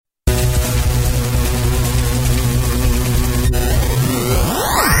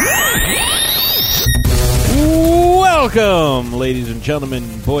Welcome, ladies and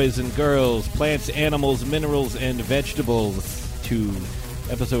gentlemen, boys and girls, plants, animals, minerals, and vegetables, to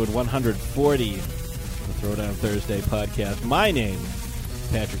episode 140 of the Throwdown Thursday podcast. My name is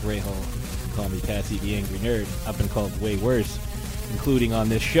Patrick Rahal. You can call me Patsy the Angry Nerd. I've been called way worse, including on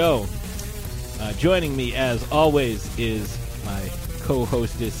this show. Joining me, as always, is my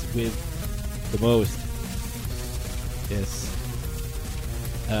co-hostess with the most. Yes.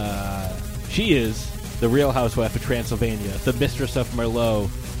 She is the Real Housewife of Transylvania, the Mistress of Merlot,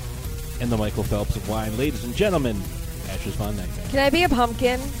 and the Michael Phelps of wine. Ladies and gentlemen, Ashes Von Nightmare. Can I be a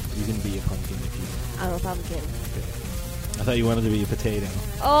pumpkin? You can be a pumpkin if you want. I'm a pumpkin. Okay. I thought you wanted to be a potato.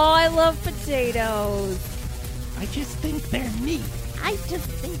 Oh, I love potatoes. I just think they're neat. I just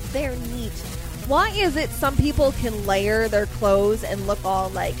think they're neat. Why is it some people can layer their clothes and look all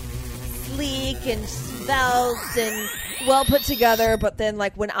like sleek and svelte and well put together, but then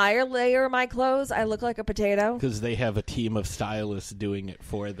like when I layer my clothes, I look like a potato? Because they have a team of stylists doing it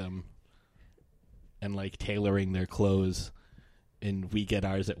for them and like tailoring their clothes, and we get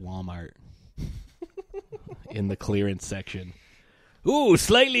ours at Walmart in the clearance section. Ooh,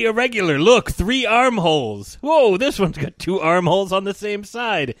 slightly irregular. Look, 3 armholes. Whoa, this one's got 2 armholes on the same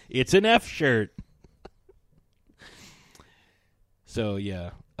side. It's an F shirt. So, yeah.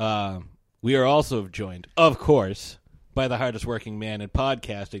 We are also joined, of course, by the hardest working man in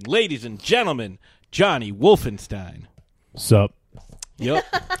podcasting. Ladies and gentlemen, Johnny Wolfenstein. Sup? Yep.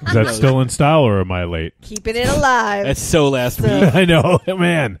 Is that still in style, or am I late? Keeping it alive. That's so last week. I know,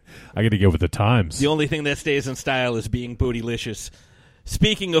 man. I got to get with the times. The only thing that stays in style is being bootylicious.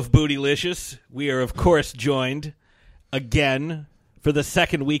 Speaking of bootylicious, we are, of course, joined again for the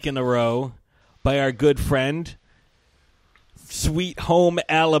second week in a row by our good friend, Sweet Home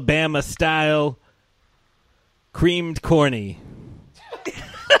Alabama style, Creamed Corny.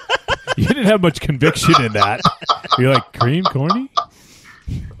 You didn't have much conviction in that. You're like, cream corny?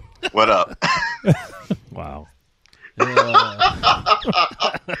 What up? Wow.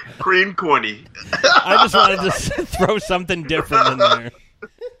 Cream corny. I just wanted to throw something different in there.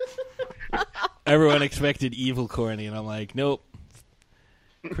 Everyone expected evil corny, and I'm like, nope.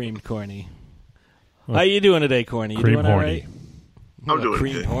 Creamed Corny. How you doing today, Corny? You Cream doing all I'm horny. right? doing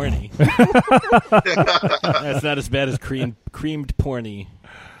Creamed good. Horny. That's not as bad as creamed porny.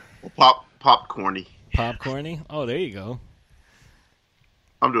 Pop corny. Popcorny? Oh, there you go.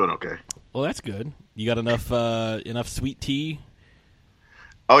 I'm doing okay. Well, that's good. You got enough sweet tea?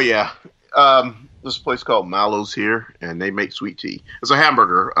 Oh yeah. There's a place called Malo's here, and they make sweet tea. It's a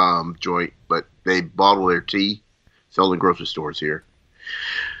hamburger joint, but they bottle their tea, sell in grocery stores here.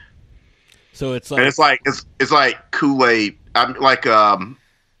 So it's like, And it's like Kool-Aid. I'm like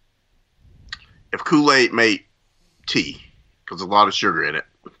if Kool-Aid made tea, because there's a lot of sugar in it.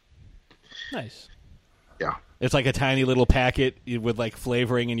 nice. Yeah. It's like a tiny little packet with like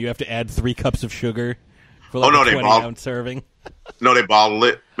flavoring, and you have to add 3 cups of sugar for like Oh, no, a they 20-ounce serving. No, they bottle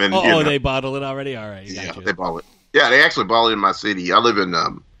it. And, They bottle it already? All right. yeah, Gotcha. they bottle it. Yeah, they actually bottle it in my city. I live in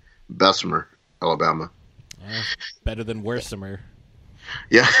Bessemer, Alabama. Better than Worsimer.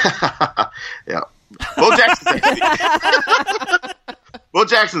 Yeah, yeah. Bo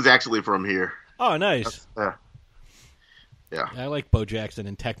Jackson's actually from here. Oh, nice. Yeah. I like Bo Jackson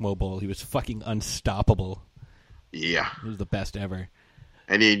in Tecmo Bowl. He was fucking unstoppable. Yeah, He was the best ever.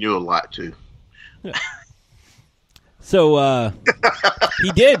 and he knew a lot too. So,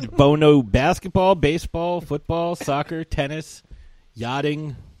 he did. Bo know basketball, baseball, football, soccer, tennis,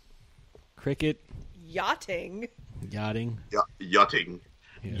 yachting, cricket, Yachting. yachting. Yachting.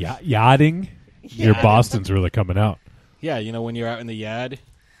 Yachting? Your Boston's really coming out. Yeah, you know when you're out in the yard,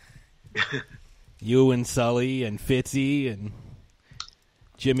 you and Sully and Fitzy and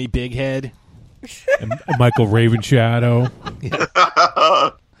Jimmy Bighead. And Michael Ravenshadow.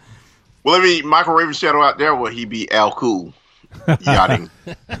 Well, I mean, Michael Ravenshadow out there, will he be Al Cool? Yachting.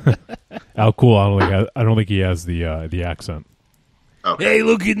 Al Cool, I don't think he has the accent. Okay. Hey,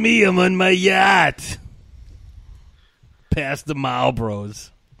 look at me. I'm on my yacht. Past the Marlboros.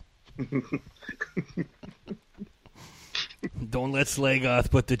 Don't let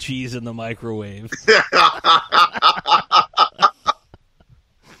Slagoth put the cheese in the microwave.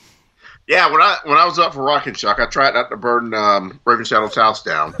 Yeah, when I was up for Rock and Shock, I tried not to burn Ravenshadow's house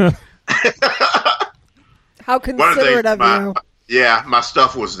down. How considerate of you. Yeah, my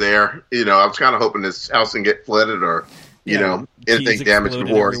stuff was there. You know, I was kind of hoping this house didn't get flooded or, you know, anything cheese damaged exploded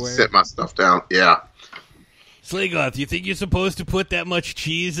before I everywhere. set my stuff down. Yeah. Slagoth, you think you're supposed to put that much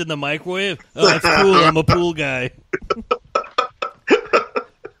cheese in the microwave? Oh, that's cool. I'm a pool guy.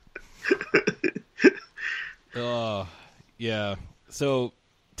 Oh, yeah. So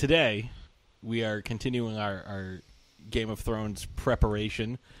today we are continuing our Game of Thrones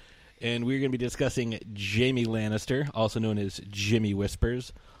preparation. And we're going to be discussing Jaime Lannister, also known as Jimmy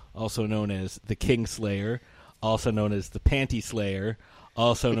Whispers, also known as the Kingslayer, also known as the Panty Slayer,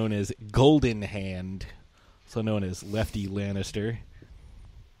 also known as Golden Hand, also known as Lefty Lannister.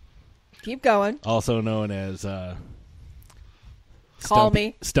 Keep going. Also known as Call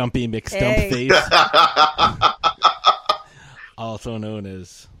Stumpy me. McStumpface. Also known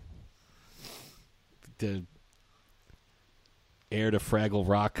as the heir to Fraggle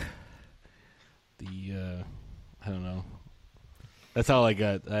Rock. I don't know. That's all I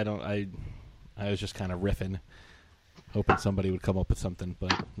got. I was just kind of riffing, hoping somebody would come up with something,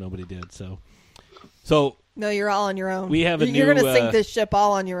 but nobody did. So no, you're all on your own. We have You're going to sink this ship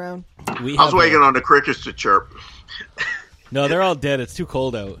all on your own. I was waiting on the crickets to chirp. No, they're all dead. It's too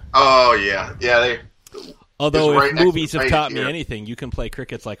cold out. Oh yeah. Although right if next movies to the have taught me here. anything, you can play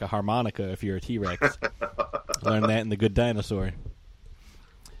crickets like a harmonica if you're a T-Rex. Learn that in The Good Dinosaur.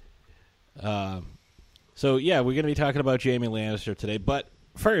 So yeah, we're going to be talking about Jaime Lannister today. But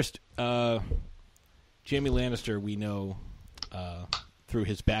first, Jaime Lannister we know through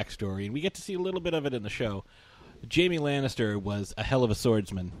his backstory, and we get to see a little bit of it in the show. Jaime Lannister was a hell of a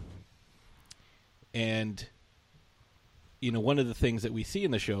swordsman. And, you know, one of the things that we see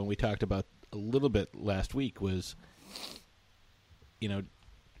in the show, and we talked about a little bit last week, was, you know,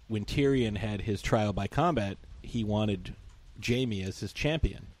 when Tyrion had his trial by combat, he wanted Jaime as his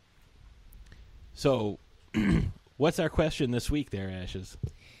champion. So, what's our question this week there, Ashes?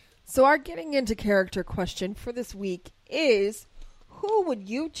 So our getting into character question for this week is, who would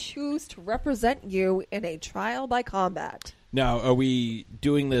you choose to represent you in a trial by combat? Now, are we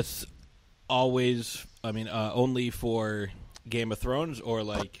doing this always, only for Game of Thrones, or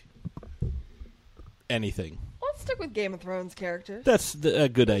like anything? Let's stick with Game of Thrones characters. That's a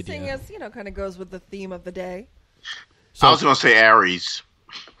good Seeing idea. as, you know, kind of goes with the theme of the day. So, I was going to say Ares.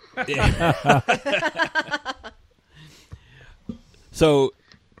 So,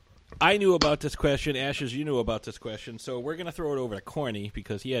 I knew about this question. Ashes, you knew about this question. So we're going to throw it over to Corny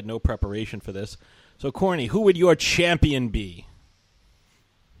because he had no preparation for this. So, Corny, who would your champion be?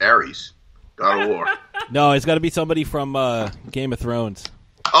 Ares. God of War. No, it's got to be somebody from Game of Thrones.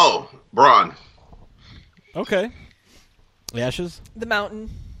 Oh, Bronn. Okay. Ashes? The Mountain.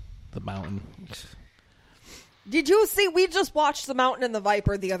 The Mountain. Did you see? We just watched The Mountain and the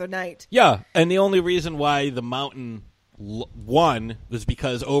Viper the other night. Yeah, and the only reason why the Mountain won was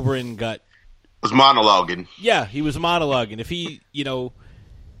because Oberyn Was monologuing. Yeah, he was monologuing.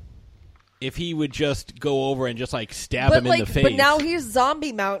 If he would just go over and just like stab him in the face. But now he's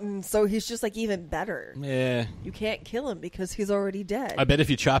Zombie Mountain, so he's just like even better. Yeah. You can't kill him because he's already dead. I bet if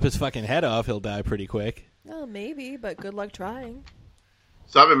you chop his fucking head off, he'll die pretty quick. Well, maybe, but good luck trying.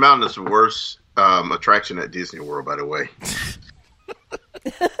 Zombie Mountain is the worst attraction at Disney World, by the way.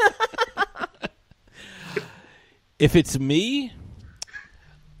 If it's me,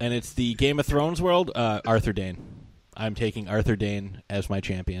 and it's the Game of Thrones world, Arthur Dayne. I'm taking Arthur Dayne as my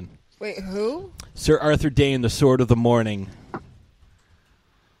champion. Wait, who? Sir Arthur Dayne, the Sword of the Morning.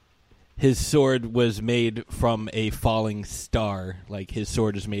 His sword was made from a falling star. Like, his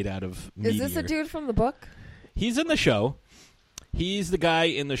sword is made out of meteor. Is this a dude from the book? He's in the show. He's the guy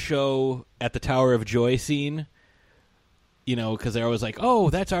in the show at the Tower of Joy scene. You know, because they're always like, oh,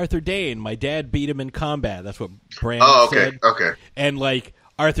 that's Arthur Dayne. My dad beat him in combat. That's what Bran said. Okay. And, like,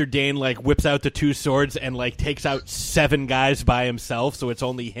 Arthur Dayne, like, whips out the two swords and, like, takes out 7 guys by himself, so it's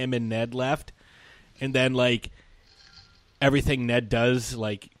only him and Ned left. And then, like, everything Ned does,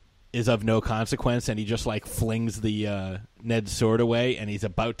 like, is of no consequence, and he just, like, flings the Ned's sword away, and he's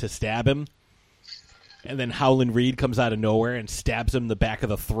about to stab him. And then Howland Reed comes out of nowhere and stabs him in the back of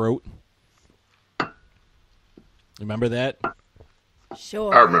the throat. Remember that?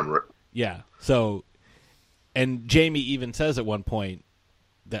 Sure. I remember it. Yeah. So, and Jaime even says at one point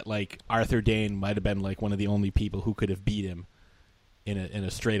that, like, Arthur Dayne might have been, like, one of the only people who could have beat him in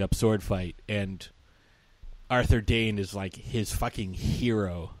a straight-up sword fight. And Arthur Dayne is, like, his fucking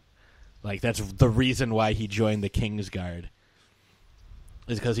hero. Like, that's the reason why he joined the Kingsguard.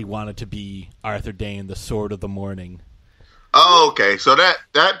 Is because he wanted to be Arthur Dayne, the Sword of the Morning. Oh, okay. So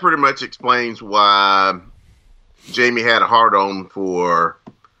that pretty much explains why Jaime had a hard-on for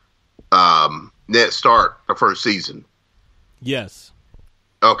Ned Stark the first season. Yes.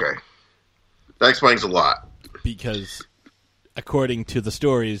 Okay. That explains a lot. Because, according to the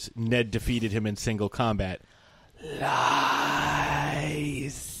stories, Ned defeated him in single combat. Lies.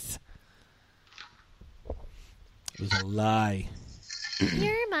 It was a lie.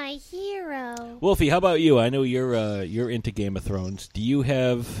 You're my hero. Wolfie, how about you? I know you're into Game of Thrones. Do you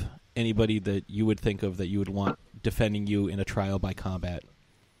have anybody that you would think of that you would want defending you in a trial by combat?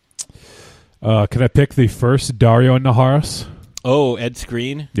 Can I pick the first Dario Naharis? Oh, Ed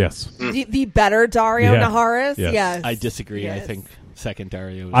Screen? Yes. The better Dario Yeah. Naharis? Yes. Yes. I disagree. I Yes. think second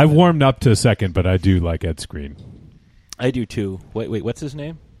Dario is I better. warmed up to second, but I do like Ed Screen. I do too. Wait, what's his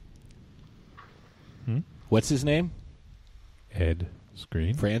name? What's his name? Ed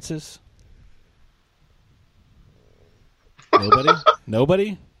Screen? Francis?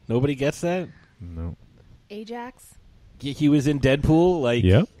 Nobody? Nobody gets that? No. Ajax? He was in Deadpool, like,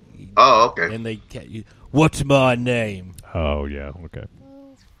 Yep. Oh, okay. and they what's my name? Oh, yeah. Okay.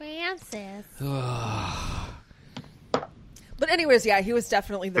 Oh, Francis. But anyways, yeah, he was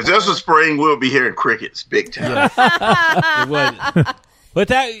definitely the If this was better. spring, we'll be hearing crickets big time. It was, but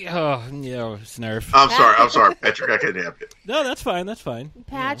that snarf. I'm sorry, Patrick. I couldn't help it. No, that's fine. That's fine.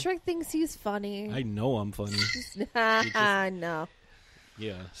 Patrick thinks he's funny. I know I'm funny. No.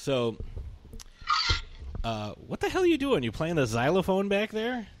 Yeah. So, what the hell are you doing? You playing the xylophone back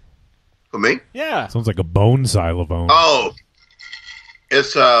there? For me? Yeah. Sounds like a bone xylophone. Oh,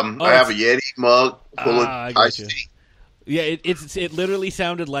 it's I have a Yeti mug full I of got iced you. tea. Yeah. It literally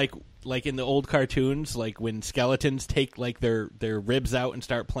sounded like in the old cartoons, like when skeletons take like their ribs out and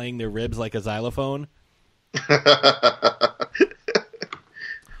start playing their ribs like a xylophone.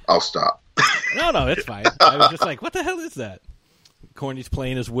 I'll stop. No, it's fine. I was just like, what the hell is that? Corny's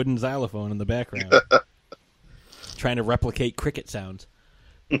playing his wooden xylophone in the background, trying to replicate cricket sounds.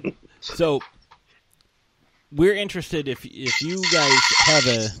 So, we're interested if you guys have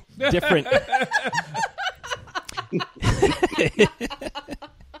a different...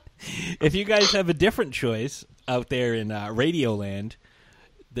 if you guys have a different choice out there in Radioland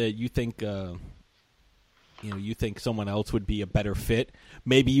that you think... you think someone else would be a better fit.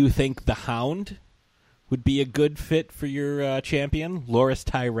 Maybe you think the Hound would be a good fit for your champion, Loris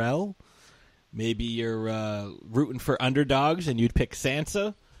Tyrell. Maybe you're rooting for underdogs and you'd pick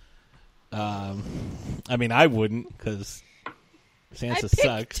Sansa. I mean, I wouldn't because Sansa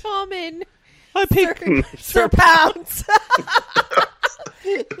sucks. Tommen. I pick Sir Pounce.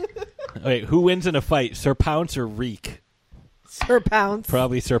 Wait, who wins in a fight, Sir Pounce or Reek? Sir Pounce.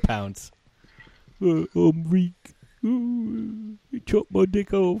 Probably Sir Pounce. I'm Reek. I chopped my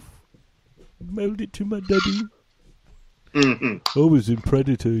dick off. Mailed it to my daddy. I was in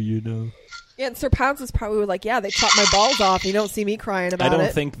Predator, you know. Yeah, and Sir Pounce is probably like, yeah, they chopped my balls off. You don't see me crying about I don't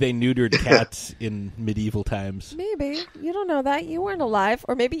it. think they neutered cats in medieval times. Maybe. You don't know that. You weren't alive.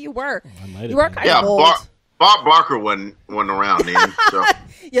 Or maybe you were. I might have You were been. kind Yeah, of old. Bob Barker wasn't around then. So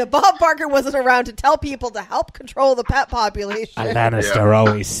Yeah, Bob Barker wasn't around to tell people to help control the pet population. A Lannister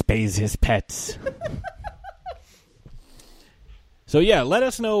always spays his pets. So yeah, let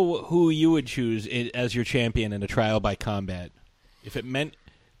us know who you would choose as your champion in a trial by combat. If it meant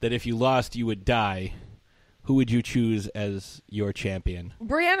that if you lost you would die, who would you choose as your champion?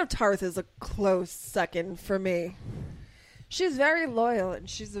 Brienne of Tarth is a close second for me. She's very loyal and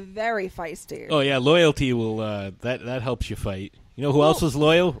she's very feisty. Oh yeah, loyalty will that helps you fight. You know who else was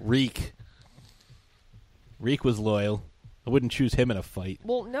loyal? Reek. Reek was loyal. I wouldn't choose him in a fight.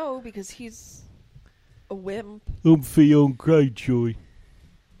 Well, no, because he's a wimp. I'm Theon Greyjoy.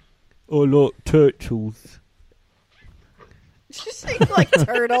 I like turtles. Did you say like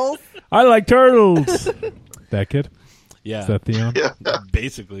turtles? I like turtles. That kid? Yeah, Is that Theon?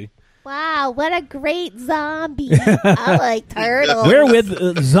 basically. Wow, what a great zombie. I like turtles. We're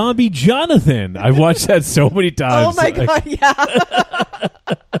with Zombie Jonathan. I've watched that so many times. Oh my god, yeah.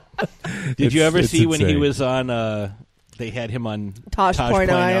 Did you ever It's see when he insane. was on? They had him on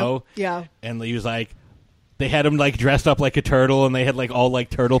Tosh.io. Yeah. and he was like, they had him like dressed up like a turtle, and they had like all like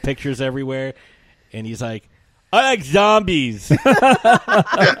turtle pictures everywhere, and he's like, I like zombies.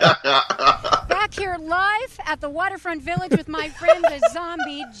 Back here live at the Waterfront Village with my friend, the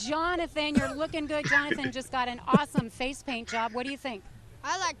zombie, Jonathan. You're looking good. Jonathan just got an awesome face paint job. What do you think?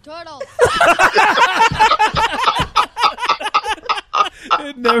 I like turtles.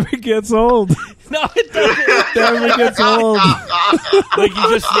 It never gets old. No, it doesn't. It never gets old. Like he's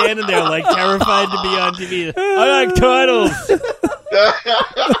just standing there, like terrified to be on TV. I like turtles.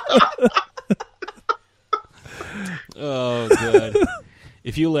 Oh, good.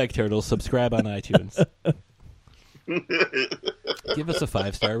 If you like turtles, subscribe on iTunes. Give us a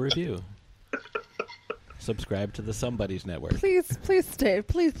 5-star review. Subscribe to the Somebody's Network. Please stay.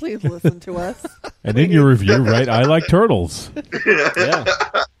 Please listen to us. And in your review, write, I like turtles. Yeah.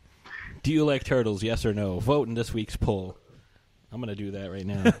 Do you like turtles? Yes or no? Vote in this week's poll. I'm going to do that right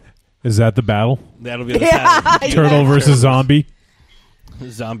now. Is that the battle? That'll be the Yeah. title. Turtle versus zombie?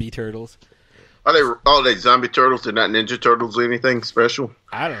 Zombie turtles. Are they zombie turtles? They're not Ninja Turtles or anything special?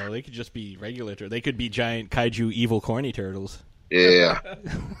 I don't know. They could just be regular turtles. They could be giant kaiju evil corny turtles. Yeah.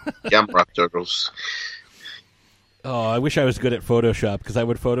 Gamera Turtles. Oh, I wish I was good at Photoshop, because I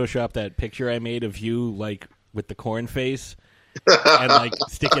would Photoshop that picture I made of you, like, with the corn face, and, like,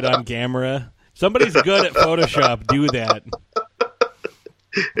 stick it on Gamera. Somebody's good at Photoshop. Do that.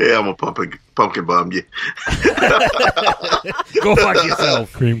 Yeah, I'm a pumpkin bomb you. Go fuck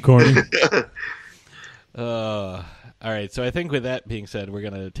yourself. Cream corny. All right, so I think with that being said, we're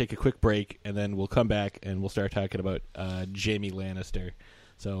going to take a quick break, and then we'll come back, and we'll start talking about Jaime Lannister.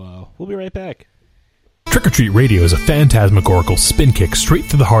 So we'll be right back. Trick or Treat Radio is a phantasmagorical spin kick straight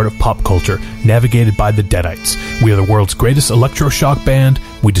through the heart of pop culture, navigated by the Deadites. We are the world's greatest electroshock band,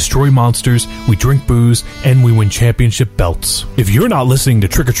 we destroy monsters, we drink booze, and we win championship belts. If you're not listening to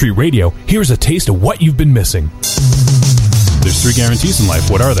Trick or Treat Radio, here's a taste of what you've been missing. There's 3 guarantees in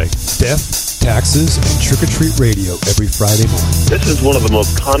life. What are they? Death, taxes, and Trick or Treat Radio every Friday morning. This is one of the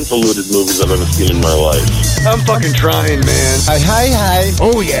most convoluted movies I've ever seen in my life. I'm fucking trying, man. Hey.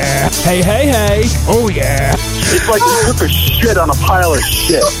 Oh yeah! Hey! Oh yeah! It's like you took a shit on a pile of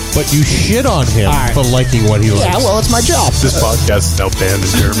shit. But you shit on him for liking what he likes. Yeah, well, it's my job. This podcast is now banned in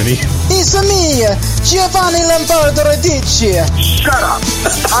Germany. It's me, Giovanni Lombardo Radici. Shut up!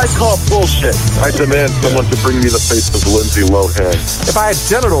 I call bullshit. I demand someone to bring me the face of Lindsay Lohan. If I had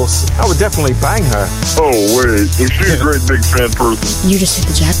genitals, I would definitely bang her. Oh, wait. She's a great big fan person. You just hit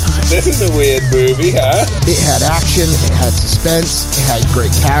the jackpot. This is a weird movie, huh? It had action, it had suspense, it had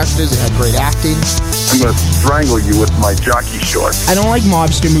great characters, it had great acting. I'm going to strangle you with my jockey shorts. I don't like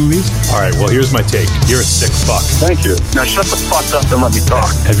mobster movies. All right, well, here's my take. You're a sick fuck. Thank you. Now shut the fuck up and let me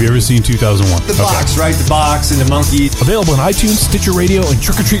talk. Have you ever seen 2001? The box, right? The box and the monkey. Available on iTunes, Stitcher Radio, and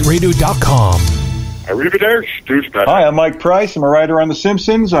TrickOrTreatRadio.com. Hi, I'm Mike Price. I'm a writer on The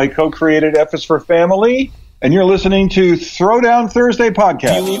Simpsons. I co-created F is for Family. And you're listening to Throwdown Thursday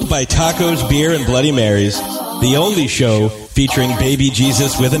podcast. Fueled by tacos, beer, and Bloody Marys. The only show featuring baby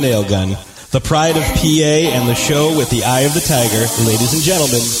Jesus with a nail gun. The pride of PA and the show with the eye of the tiger. Ladies and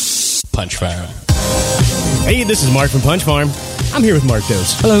gentlemen, Punch Farm. Hey, this is Mark from Punch Farm. I'm here with Mark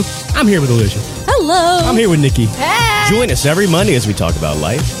Dose. Hello. I'm here with Alicia. Hello. I'm here with Nikki. Hey. Join us every Monday as we talk about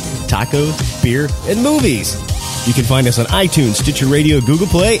life, tacos, beer, and movies. You can find us on iTunes, Stitcher Radio, Google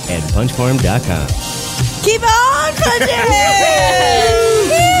Play, and punchfarm.com. Keep on punching!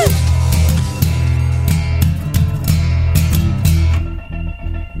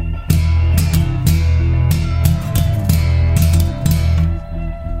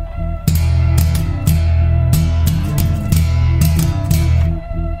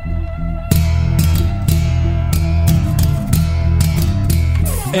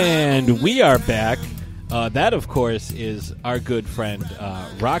 And we are back. That, of course, is our good friend,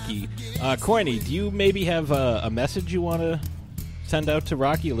 Rocky. Corny, do you maybe have a message you want to send out to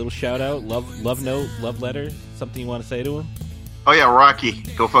Rocky? A little shout-out, love note, love letter? Something you want to say to him? Oh, yeah, Rocky.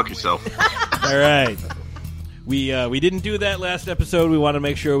 Go fuck yourself. All right. We didn't do that last episode. We want to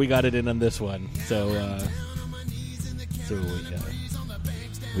make sure we got it in on this one. So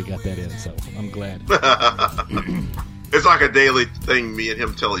we got that in, so I'm glad. It's like a daily thing me and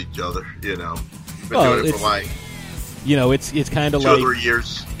him tell each other, you know. Been doing it for like, it's kind of 2 like or 3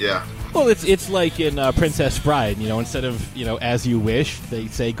 years, yeah. Well, it's like in Princess Bride, instead of, as you wish, they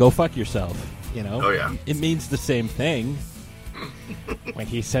say, go fuck yourself, Oh, yeah. It means the same thing. When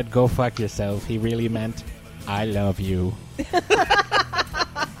he said, go fuck yourself, he really meant, I love you.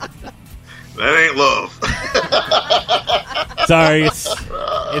 That ain't love. Sorry, it's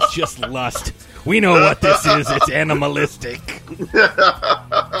just lust. We know what this is. It's animalistic.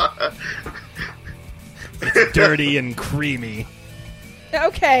 It's dirty and creamy.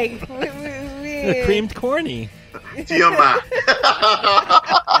 Okay. Creamed corny.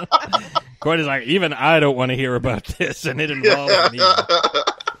 Corny's like, even I don't want to hear about this, and it involves me.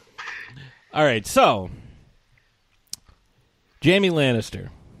 All right, so Jaime Lannister.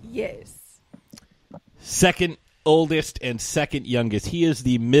 Yes. Second oldest and second youngest. He is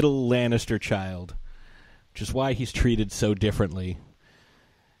the middle Lannister child, which is why he's treated so differently.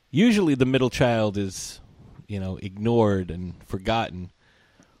 Usually the middle child is, ignored and forgotten,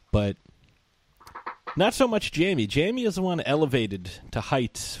 but not so much Jaime. Jaime is the one elevated to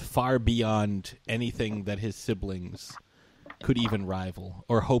heights far beyond anything that his siblings could even rival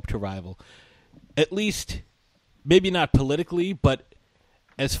or hope to rival. At least, maybe not politically, but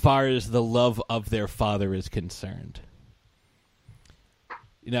as far as the love of their father is concerned.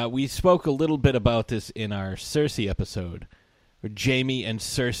 Now, we spoke a little bit about this in our Cersei episode, where Jaime and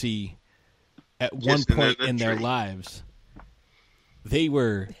Cersei, at one point in their lives, they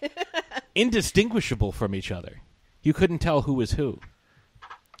were indistinguishable from each other. You couldn't tell who was who.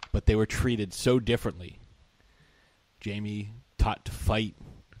 But they were treated so differently. Jaime taught to fight.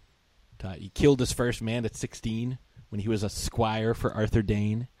 He killed his first man at 16 when he was a squire for Arthur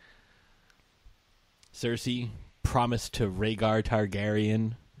Dayne. Cersei promised to Rhaegar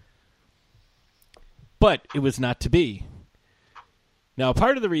Targaryen. But it was not to be. Now,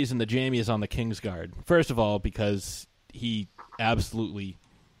 part of the reason that Jaime is on the Kingsguard, first of all, because he absolutely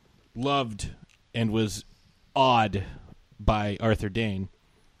loved and was awed by Arthur Dayne.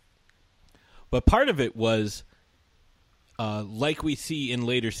 But part of it was, like we see in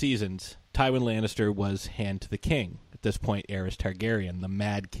later seasons, Tywin Lannister was Hand to the King. At this point, Aerys Targaryen, the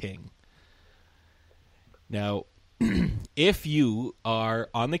Mad King. Now, if you are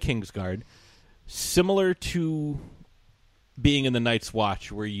on the Kingsguard, similar to being in the Night's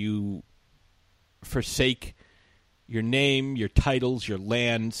Watch, where you forsake your name, your titles, your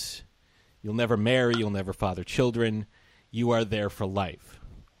lands, you'll never marry, you'll never father children, you are there for life.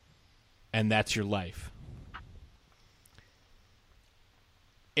 And that's your life.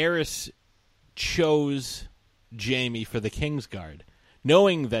 Aerys chose Jaime for the Kingsguard,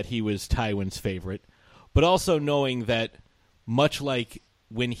 knowing that he was Tywin's favorite, but also knowing that, much like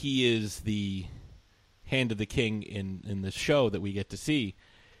when he is the Hand of the King in the show that we get to see,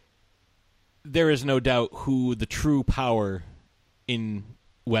 there is no doubt who the true power in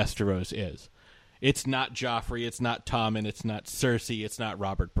Westeros is. It's not Joffrey, it's not Tommen, it's not Cersei, it's not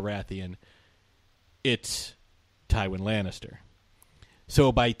Robert Baratheon. It's Tywin Lannister.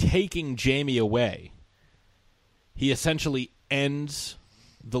 So by taking Jaime away, he essentially ends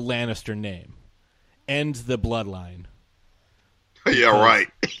the Lannister name, ends the bloodline. Yeah, right.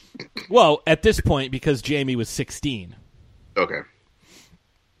 Well, at this point, because Jaime was 16. Okay.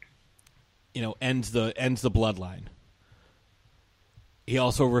 Ends the bloodline. He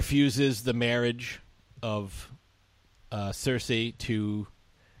also refuses the marriage of Cersei to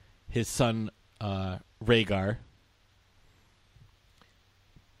his son Rhaegar.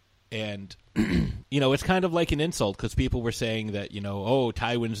 And, it's kind of like an insult because people were saying that,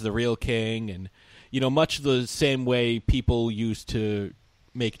 Tywin's the real king. And, much the same way people used to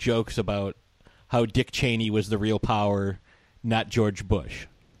make jokes about how Dick Cheney was the real power, not George Bush.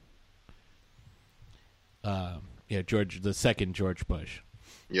 The second George Bush.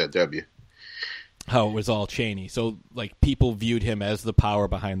 Yeah, W. How it was all Cheney. So, people viewed him as the power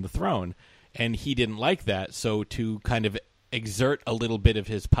behind the throne. And he didn't like that. So, to kind of exert a little bit of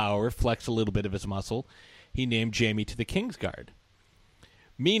his power, flex a little bit of his muscle, he named Jaime to the Kingsguard.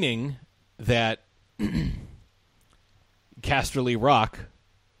 Meaning that Casterly Rock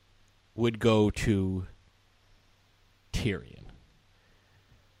would go to Tyrion.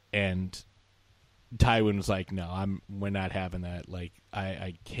 And Tywin was like, no, we're not having that.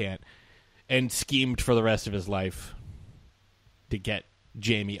 I can't. And schemed for the rest of his life to get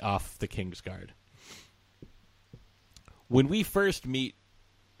Jaime off the Kingsguard. When we first meet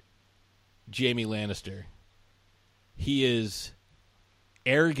Jaime Lannister, he is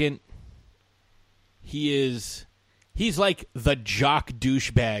arrogant. He's like the jock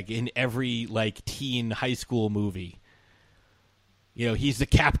douchebag in every teen high school movie. He's the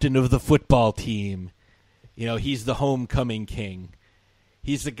captain of the football team. He's the homecoming king.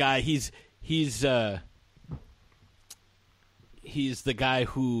 He's the guy. He's the guy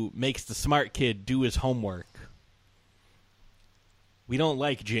who makes the smart kid do his homework. We don't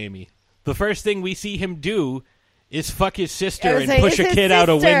like Jaime. The first thing we see him do is fuck his sister and push a kid out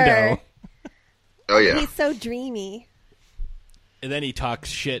a window. Oh, yeah. He's so dreamy. And then he talks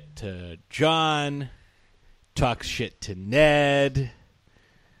shit to Jon, talks shit to Ned.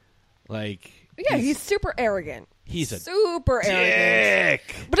 He's super arrogant. He's a super dick.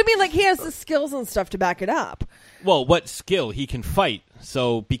 Arrogant. But he has the skills and stuff to back it up. Well, what skill? He can fight.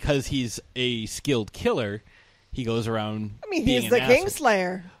 So because he's a skilled killer, he goes around being he's the asshole.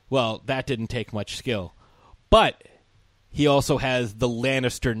 Kingslayer. Well, that didn't take much skill. But he also has the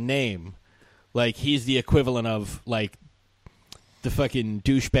Lannister name. He's the equivalent of, the fucking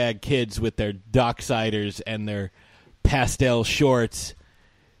douchebag kids with their Docksiders and their pastel shorts,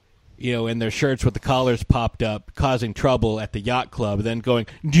 and their shirts with the collars popped up, causing trouble at the yacht club, then going,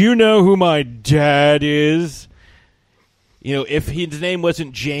 do you know who my dad is? If his name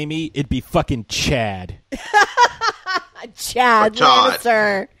wasn't Jaime, it'd be fucking Chad. Chad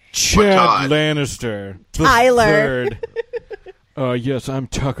Lannister. Chad Lannister. Tyler. Yes, I'm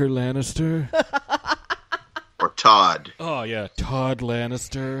Tucker Lannister. Or Todd. Oh, yeah, Todd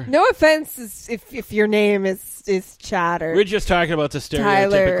Lannister. No offense if your name is Chad or we're just talking about the stereotypical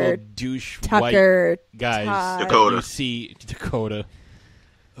Tyler, douche Tucker, white guys. Todd. Dakota. You see Dakota.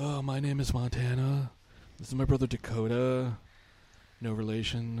 Oh, my name is Montana. This is my brother Dakota. No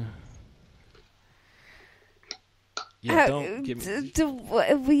relation. Yeah, don't give me...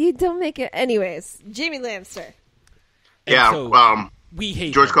 You don't make it... Anyways, Jamie Lannister. Yeah, so we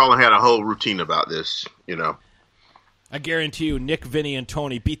hate George him. Carlin had a whole routine about this, you know. I guarantee you, Nick, Vinny, and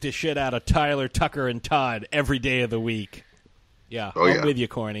Tony beat the shit out of Tyler, Tucker, and Todd every day of the week. Yeah, I'm with you,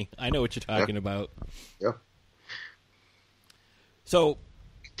 Corny. I know what you're talking about. Yeah. So,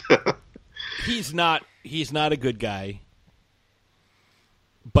 he's not a good guy,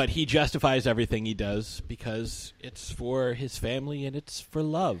 but he justifies everything he does because it's for his family and it's for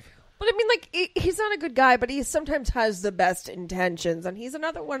love. But I mean, like, he's not a good guy, but he sometimes has the best intentions, and he's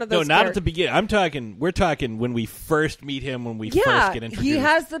another one of those. No, not at the beginning. We're talking when we first meet him, when we first get introduced. He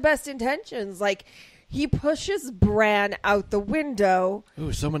has the best intentions. Like, he pushes Bran out the window.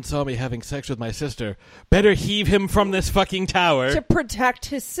 Ooh, someone saw me having sex with my sister. Better heave him from this fucking tower. To protect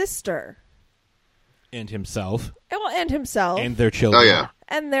his sister. And himself. And himself. And their children. Oh, yeah.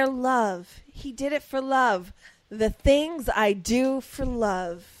 And their love. He did it for love. The things I do for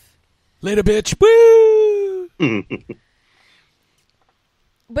love. Later, bitch. Woo!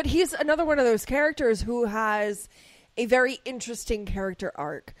 But he's another one of those characters who has a very interesting character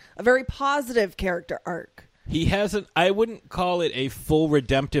arc. A very positive character arc. He hasn't... I wouldn't call it a full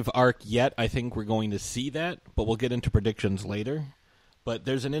redemptive arc yet. I think we're going to see that, but we'll get into predictions later. But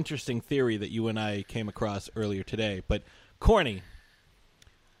there's an interesting theory that you and I came across earlier today. But, Corny,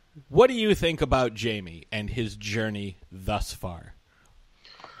 what do you think about Jaime and his journey thus far?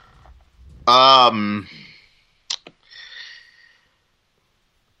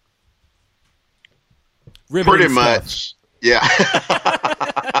 Pretty much, yeah.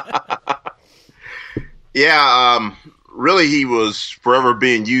 Yeah, really he was forever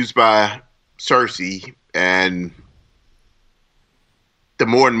being used by Cersei, and the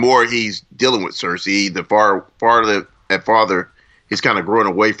more and more he's dealing with Cersei, the farther he's kind of growing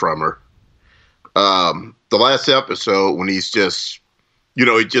away from her. The last episode when he's just,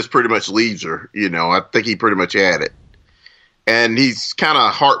 he just pretty much leaves her, I think he pretty much had it. And he's kind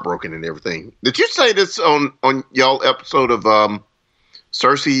of heartbroken and everything. Did you say this on y'all episode of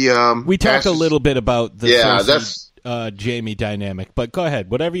Cersei? We talked a little bit about the Cersei, Jaime dynamic, but go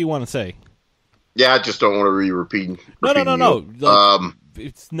ahead. Whatever you want to say. Yeah, I just don't want to repeat. No. Like,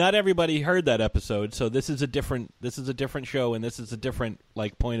 it's not everybody heard that episode, so this is a different show, and this is a different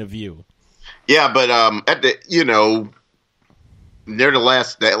point of view. Yeah, but at the near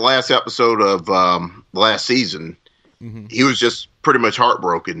that last episode of last season. Mm-hmm. He was just pretty much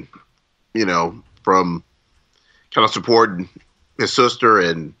heartbroken, from kind of supporting his sister,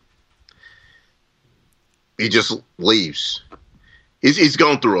 and he just leaves. He's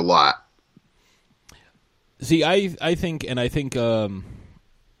gone through a lot. See, I think the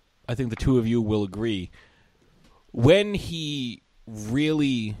two of you will agree. When he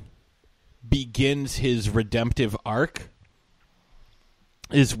really begins his redemptive arc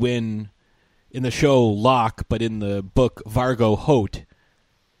is when, in the show Locke, but in the book Vargo Hoat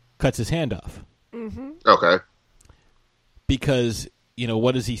cuts his hand off. Mm-hmm. Okay. Because,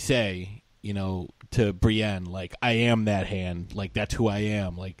 what does he say, to Brienne? Like, I am that hand. Like, that's who I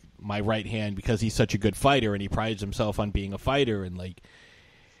am. Like, my right hand, because he's such a good fighter and he prides himself on being a fighter. And,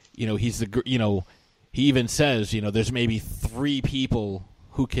 he's the, he even says, there's maybe 3 people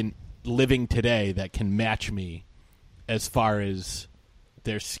living today that can match me as far as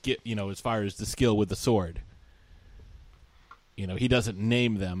their skill, as far as the skill with the sword. He doesn't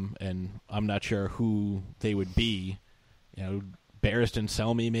name them, and I'm not sure who they would be. Barristan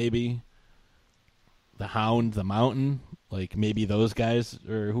Selmy, maybe. The Hound, the Mountain, maybe those guys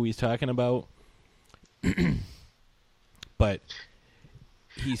are who he's talking about. But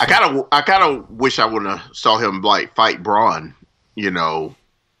I kind of wish I wouldn't have saw him fight Braun, because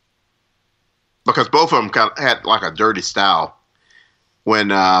both of them kind of had a dirty style. When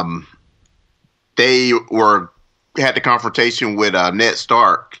they had the confrontation with Ned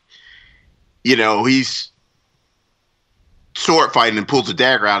Stark, he's sword fighting and pulls a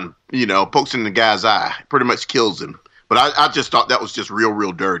dagger out and, pokes in the guy's eye, pretty much kills him. But I just thought that was just real,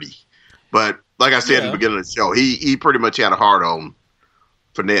 real dirty. But like I said in the beginning of the show, he pretty much had a hard on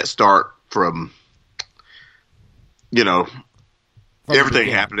for Ned Stark from everything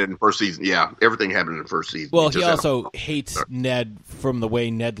happened in the first season. Yeah, everything happened in the first season. Well, he also hates Ned from the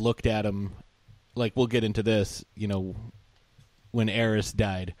way Ned looked at him. We'll get into this, when Aerys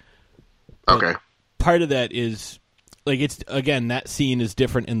died. But okay. Part of that is, it's, again, that scene is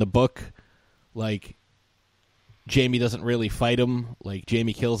different in the book. Jaime doesn't really fight him.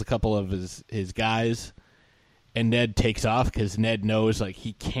 Jaime kills a couple of his guys. and Ned takes off because Ned knows like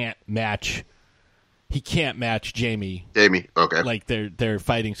he can't match Jamie. Okay. Like their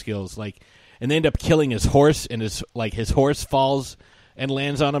fighting skills, like, and they end up killing his horse, and his horse falls and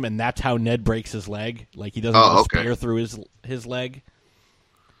lands on him, and that's how Ned breaks his leg. Like he doesn't get a spear through his leg.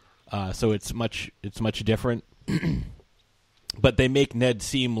 So it's much different. But they make Ned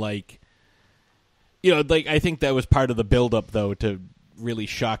seem like, like I think that was part of the build-up, though, to really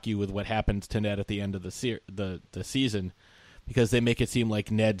shock you with what happens to Ned at the end of the season, because they make it seem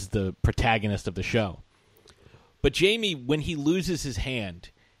like Ned's the protagonist of the show. But Jamie, when he loses his hand,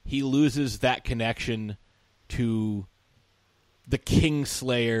 he loses that connection to the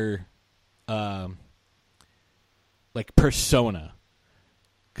Kingslayer, like persona,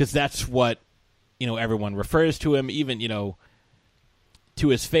 because that's what everyone refers to him, even to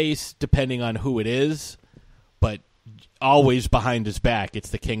his face, depending on who it is, but always behind his back, it's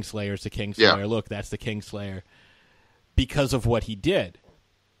the Kingslayer. It's the Kingslayer. Yeah. Look, that's the Kingslayer, because of what he did.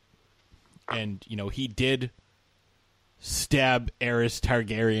 And he did stab Aerys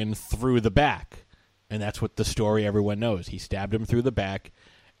Targaryen through the back. And that's what the story everyone knows. He stabbed him through the back,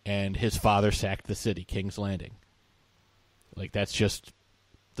 and his father sacked the city, King's Landing. Like, that's just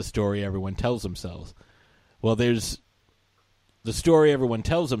the story everyone tells themselves. Well, there's the story everyone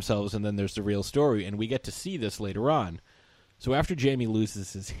tells themselves, and then there's the real story, and we get to see this later on. So after Jaime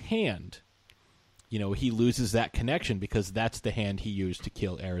loses his hand, he loses that connection, because that's the hand he used to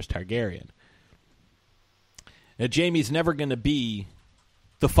kill Aerys Targaryen. Now, Jaime's never going to be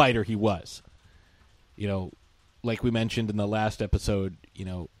the fighter he was. Like we mentioned in the last episode,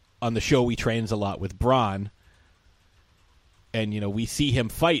 on the show he trains a lot with Bronn, and, we see him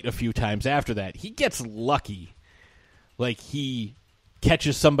fight a few times after that. He gets lucky. Like, he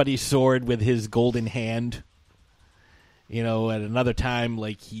catches somebody's sword with his golden hand. At another time,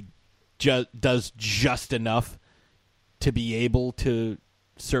 like, he does just enough to be able to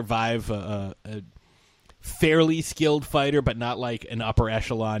survive a fairly skilled fighter, but not like an upper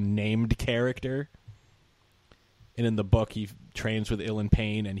echelon named character. And in the book, he trains with Ilyn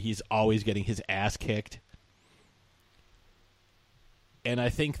Payne, and he's always getting his ass kicked. And I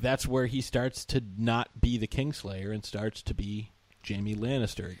think that's where he starts to not be the Kingslayer and starts to be Jaime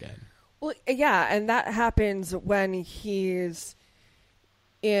Lannister again. Well, yeah, and that happens when he's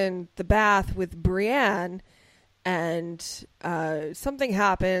in the bath with Brienne, and something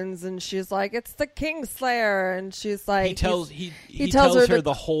happens, and she's like, "It's the Kingslayer," and she's like, he tells her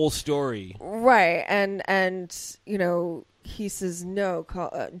the whole story, right? And he says, "No,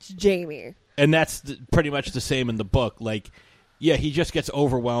 Jaime," and that's pretty much the same in the book, like. Yeah, he just gets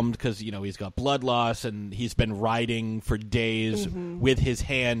overwhelmed because, he's got blood loss, and he's been riding for days with his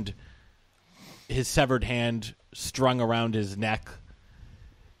severed hand strung around his neck.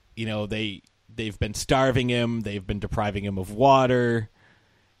 They've been starving him, they've been depriving him of water,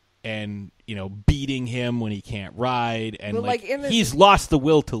 and, beating him when he can't ride, and he's lost the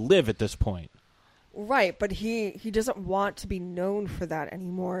will to live at this point. Right, but he doesn't want to be known for that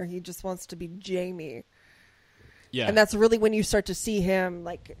anymore. He just wants to be Jaime. Yeah, and that's really when you start to see him,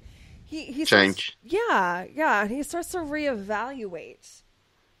 like, he change. Yeah, he starts to reevaluate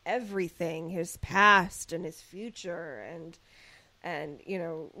everything, his past and his future, and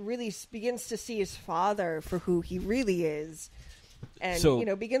really begins to see his father for who he really is,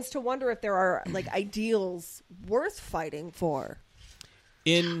 and begins to wonder if there are like ideals worth fighting for.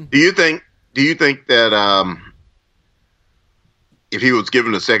 Do you think that if he was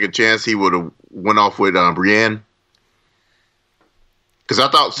given a second chance, he would have went off with Brienne? Because I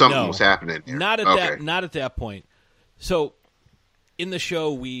thought something was happening there. Not at that point. So, in the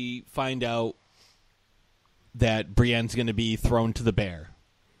show, we find out that Brienne's going to be thrown to the bear.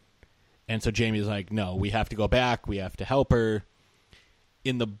 And so Jaime's like, no, we have to go back. We have to help her.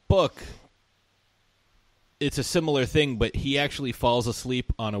 In the book, it's a similar thing, but he actually falls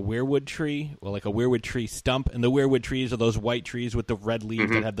asleep on a weirwood tree, well, like a weirwood tree stump. And the weirwood trees are those white trees with the red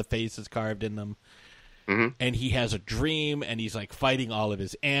leaves that have the faces carved in them. Mm-hmm. And he has a dream, and he's like fighting all of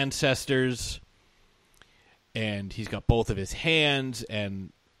his ancestors, and he's got both of his hands,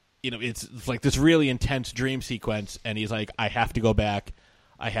 and it's like this really intense dream sequence, and he's like, I have to go back,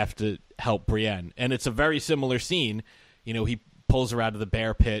 I have to help Brienne. And it's a very similar scene. He pulls her out of the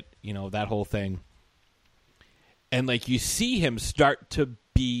bear pit, that whole thing. And like you see him start to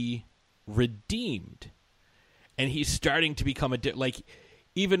be redeemed, and he's starting to become like,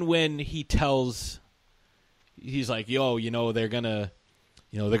 even when he tells. He's like, yo, they're gonna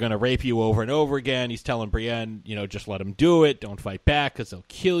rape you over and over again. He's telling Brienne, just let them do it. Don't fight back because they'll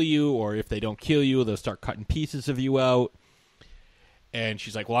kill you. Or if they don't kill you, they'll start cutting pieces of you out. And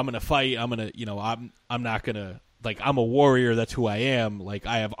she's like, well, I'm going to fight. I'm not going to, like, I'm a warrior. That's who I am. Like,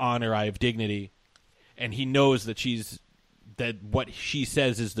 I have honor. I have dignity. And he knows that what she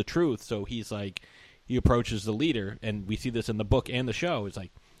says is the truth. So he's like, he approaches the leader. And we see this in the book and the show. It's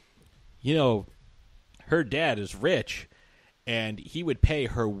like, her dad is rich. And he would pay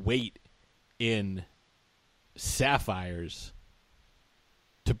her weight in sapphires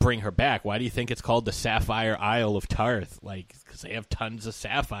to bring her back. Why do you think it's called the Sapphire Isle of Tarth? Like, because they have tons of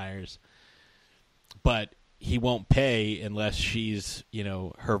sapphires. But he won't pay unless she's,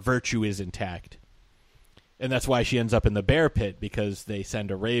 her virtue is intact. And that's why she ends up in the bear pit, because they send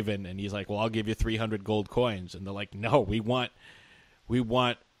a raven, and he's like, well, I'll give you 300 gold coins. And they're like, no, we want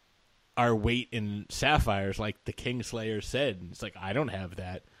our weight in sapphires, like the Kingslayer said. And it's like, I don't have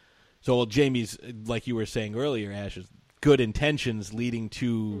that. So Jamie's, like you were saying earlier, Ash, is good intentions leading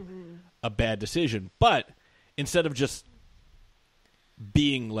to a bad decision. But instead of just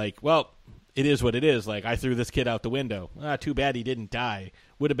being like, well, it is what it is. Like, I threw this kid out the window. Too bad he didn't die.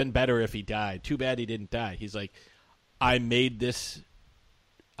 Would have been better if he died. Too bad he didn't die. He's like, I made this.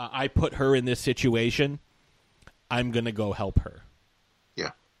 I put her in this situation. I'm going to go help her.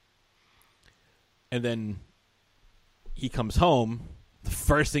 Yeah. And then he comes home. The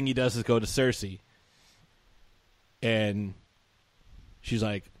first thing he does is go to Cersei. And she's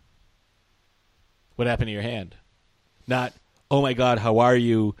like, what happened to your hand? Not, oh my God, how are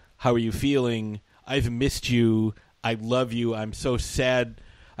you? How are you feeling? I've missed you. I love you. I'm so sad.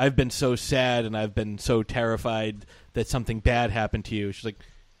 I've been so sad, and I've been so terrified that something bad happened to you. She's like,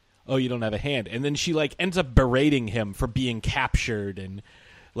 oh, you don't have a hand. And then she like ends up berating him for being captured, and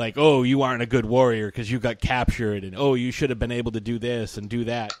like, oh, you aren't a good warrior because you got captured, and oh, you should have been able to do this and do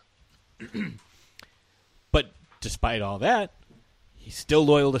that. But despite all that, he's still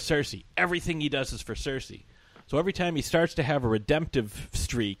loyal to Cersei. Everything he does is for Cersei. So every time he starts to have a redemptive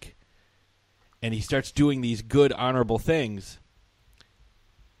streak and he starts doing these good, honorable things,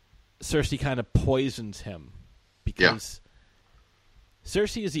 Cersei kind of poisons him because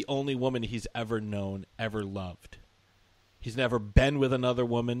Cersei is the only woman he's ever known, ever loved. He's never been with another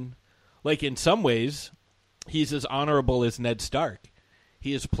woman. Like, in some ways, he's as honorable as Ned Stark.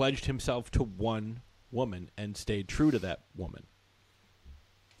 He has pledged himself to one woman and stayed true to that woman.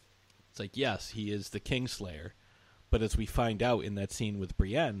 It's like, yes, he is the Kingslayer, but as we find out in that scene with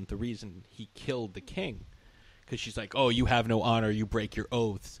Brienne, the reason he killed the king, because she's like, oh, you have no honor, you break your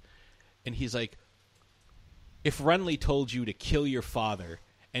oaths. And he's like, if Renly told you to kill your father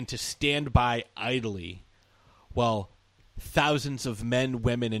and to stand by idly while thousands of men,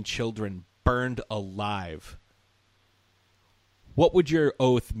 women, and children burned alive, what would your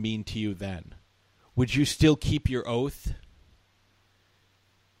oath mean to you then? Would you still keep your oath?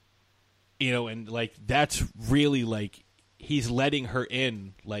 And like, that's really like, he's letting her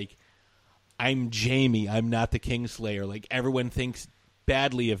in. Like, I'm Jaime. I'm not the Kingslayer. Like, everyone thinks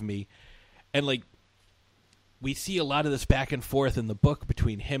badly of me. And like, we see a lot of this back and forth in the book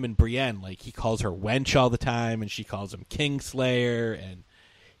between him and Brienne. Like, he calls her wench all the time, and she calls him Kingslayer, and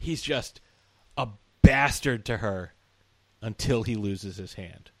he's just a bastard to her until he loses his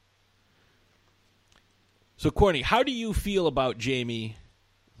hand. So, Courtney, how do you feel about Jaime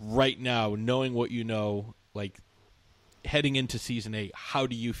right now, knowing what you know, like, heading into Season 8? How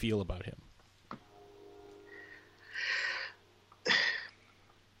do you feel about him?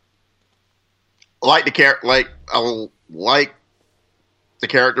 I like the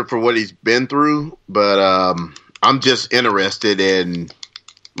character for what he's been through, but I'm just interested in,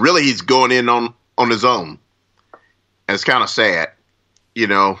 really, he's going in on his own. And it's kind of sad,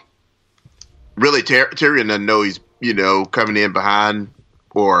 Really, Tyrion doesn't know he's, coming in behind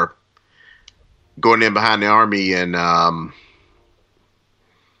or going in behind the army, and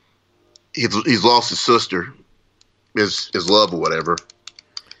he's lost his sister, his love or whatever.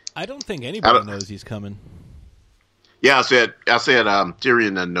 I don't think anybody knows he's coming. Yeah, I said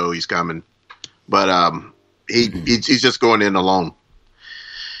Tyrion doesn't know he's coming, but he's just going in alone.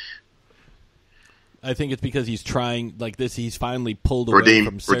 I think it's because he's trying, like this. He's finally pulled away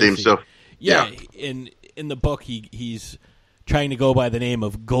from Cersei. Redeem himself. Yeah, in the book, he's trying to go by the name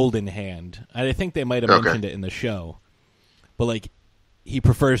of Golden Hand. I think they might have mentioned it in the show, but like, he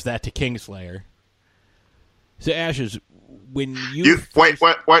prefers that to Kingslayer. So, Ashes, when you wait,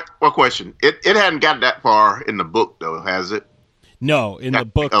 what question? It hadn't gotten that far in the book, though, has it? No, in the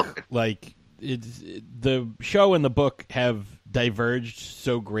book, like the show and the book have diverged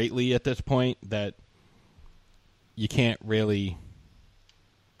so greatly at this point that you can't really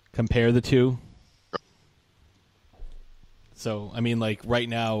compare the two. So, I mean, like right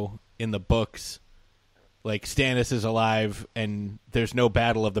now in the books, like Stannis is alive and there's no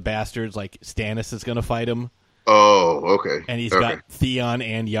battle of the bastards, like Stannis is going to fight him. Oh, okay. And he's got Theon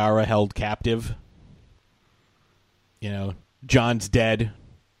and Yara held captive. Jon's dead.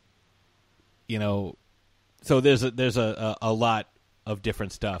 So there's a lot of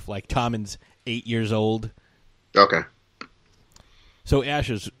different stuff. Like Tommen's 8 years old. Okay. So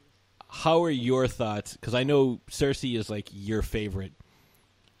Ashes, how are your thoughts? Because I know Cersei is like your favorite.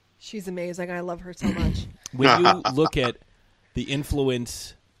 She's amazing. I love her so much. When you look at the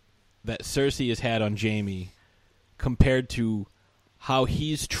influence that Cersei has had on Jaime compared to how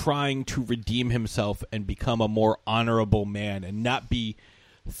he's trying to redeem himself and become a more honorable man and not be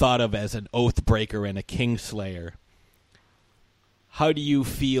thought of as an oath breaker and a kingslayer, how do you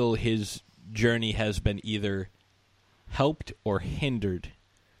feel his journey has been either helped or hindered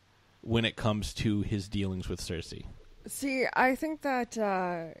when it comes to his dealings with Cersei? See, I think that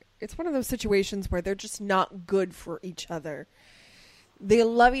it's one of those situations where they're just not good for each other. They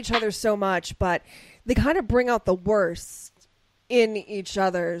love each other so much, but they kind of bring out the worst in each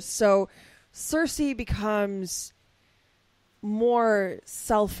other. So Cersei becomes more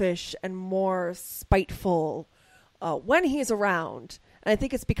selfish and more spiteful when he's around. And I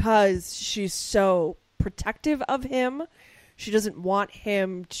think it's because she's so protective of him. She doesn't want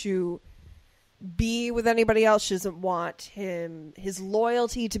him to be with anybody else. She doesn't want his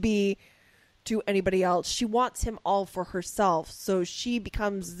loyalty to be to anybody else. She wants him all for herself. So she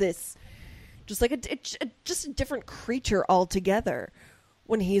becomes this just like just a different creature altogether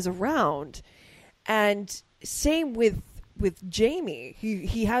when he's around. And same with Jaime.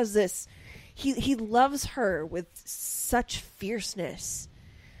 He has this he loves her with such fierceness,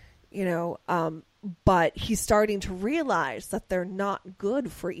 but he's starting to realize that they're not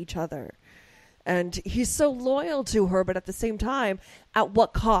good for each other. And he's so loyal to her, but at the same time, at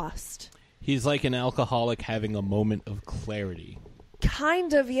what cost? He's like an alcoholic having a moment of clarity.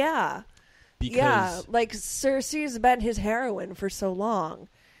 Kind of, yeah. Like Cersei's been his heroine for so long.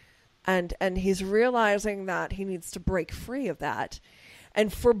 And he's realizing that he needs to break free of that.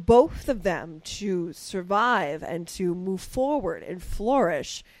 And for both of them to survive and to move forward and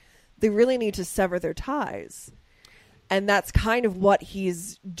flourish, they really need to sever their ties. And that's kind of what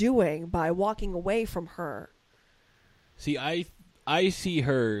he's doing by walking away from her. See, I see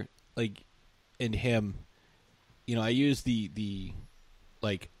her, like, in him, I use the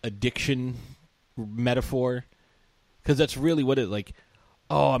like, addiction metaphor. Because that's really what it, like,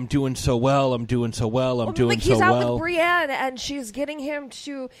 oh, I'm doing so well, I'm doing so well. He's out with Brienne, and she's getting him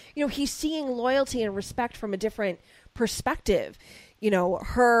to, he's seeing loyalty and respect from a different perspective.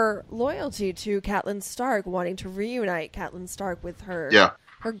 Her loyalty to Catelyn Stark, wanting to reunite Catelyn Stark with her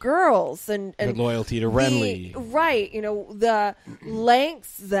girls, and her loyalty to Renly. Right, the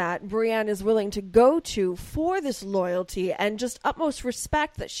lengths that Brienne is willing to go to for this loyalty and just utmost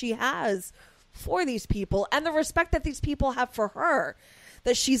respect that she has for these people, and the respect that these people have for her,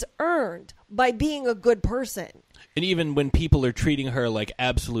 that she's earned by being a good person. And even when people are treating her like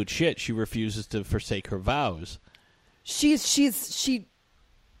absolute shit, she refuses to forsake her vows. She's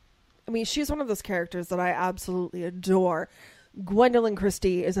one of those characters that I absolutely adore. Gwendolyn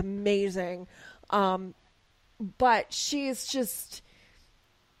Christie is amazing. But she's just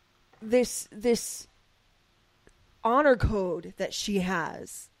this honor code that she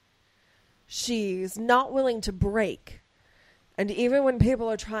has. She's not willing to break. And even when people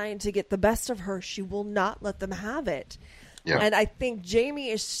are trying to get the best of her, she will not let them have it. Yeah. And I think Jaime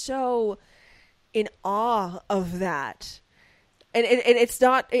is so in awe of that. And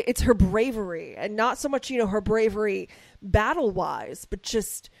it's her bravery, and not so much, her bravery battle-wise, but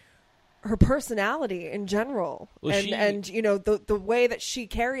just her personality in general. Well, the way that she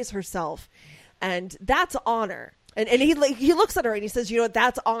carries herself. And that's honor. And he looks at her and he says,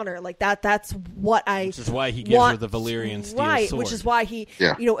 that's honor. Like that's what I Which is why he gives her the Valyrian steel sword. Which is why he,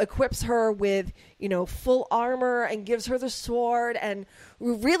 equips her with, full armor and gives her the sword, and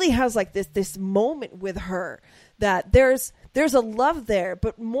really has like this moment with her that there's a love there,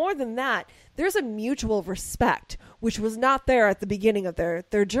 but more than that, there's a mutual respect, which was not there at the beginning of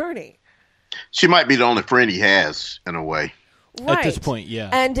their journey. She might be the only friend he has, in a way. Right. At this point, yeah.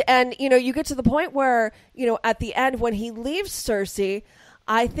 And you get to the point where, at the end when he leaves Cersei,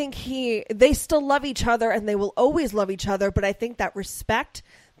 I think they still love each other and they will always love each other, but I think that respect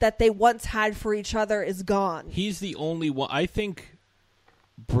that they once had for each other is gone. He's the only one. I think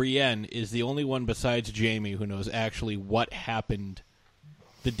Brienne is the only one besides Jaime who knows actually what happened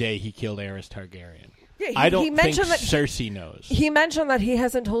the day he killed Aerys Targaryen. Yeah, I don't think Cersei knows. He mentioned that he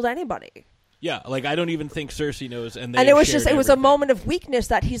hasn't told anybody. Yeah, like I don't even think Cersei knows, and it was a moment of weakness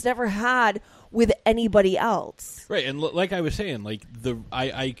that he's never had with anybody else. Right, and like I was saying, like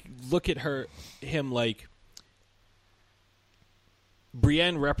I look at him like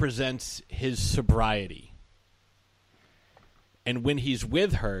Brienne represents his sobriety. And when he's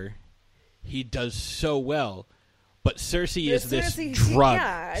with her, he does so well. But Cersei is this drug.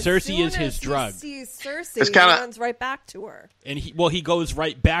 Cersei is his drug. He sees Cersei, he runs right back to her. And he goes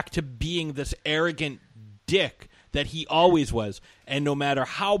right back to being this arrogant dick that he always was. And no matter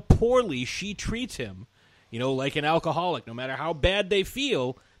how poorly she treats him, like an alcoholic, no matter how bad they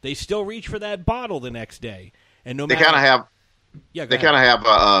feel, they still reach for that bottle the next day. And no matter they kind of have. Yeah, they kind of have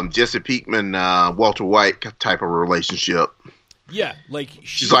a Jesse Pinkman, Walter White type of relationship. Yeah, like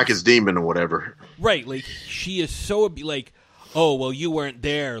she's like his demon or whatever. Right, like she is so like, oh well, you weren't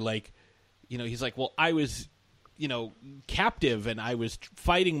there. Like, he's like, well, I was, captive and I was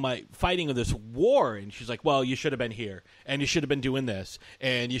fighting this war, and she's like, well, you should have been here, and you should have been doing this,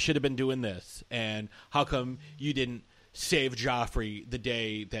 and you should have been doing this, and how come you didn't save Joffrey the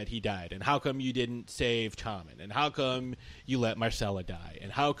day that he died, and how come you didn't save Tommen, and how come you let Marcella die, and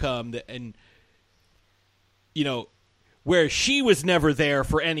how come where she was never there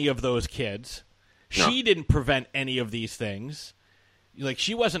for any of those kids. No. She didn't prevent any of these things. Like,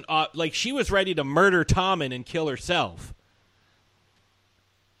 she wasn't like, she was ready to murder Tommen and kill herself.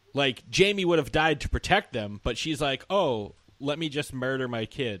 Like, Jaime would have died to protect them, but she's like, oh, let me just murder my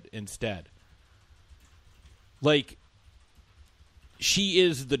kid instead. Like, she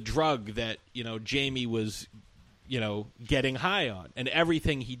is the drug that, Jaime was, getting high on. And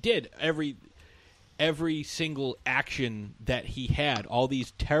everything he did, every single action that he had, all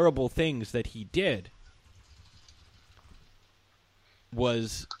these terrible things that he did,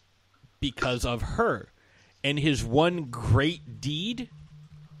 was because of her. And his one great deed,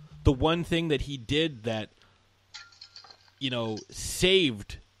 the one thing that he did that,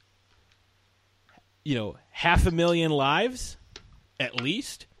 saved, 500,000 lives, at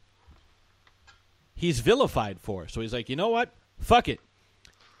least, he's vilified for. So he's like, you know what? Fuck it.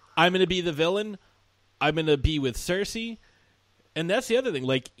 I'm going to be the villain. I'm going to be with Cersei. And that's the other thing.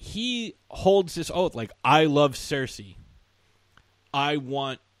 Like, he holds this oath. Like, I love Cersei. I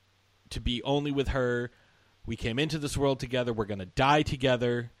want to be only with her. We came into this world together. We're going to die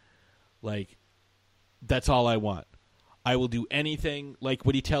together. Like, that's all I want. I will do anything. Like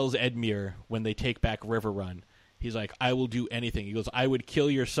what he tells Edmure when they take back Riverrun. He's like, I will do anything. He goes, I would kill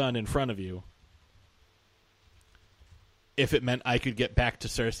your son in front of you if it meant I could get back to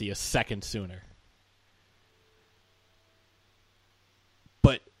Cersei a second sooner.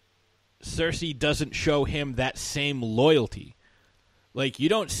 But Cersei doesn't show him that same loyalty. Like, you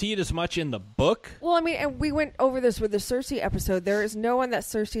don't see it as much in the book. Well, I mean, and we went over this with the Cersei episode. There is no one that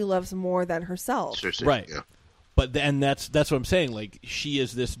Cersei loves more than herself. Cersei, right. Yeah. But then that's what I'm saying. Like, she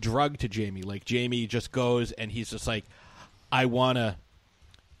is this drug to Jaime. Like, Jaime just goes and he's just like, I'm going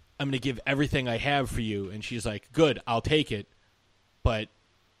to give everything I have for you. And she's like, good, I'll take it. But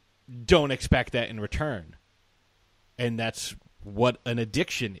don't expect that in return. And that's what an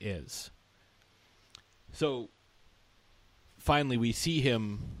addiction is. So finally we see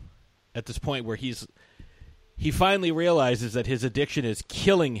him at this point where he finally realizes that his addiction is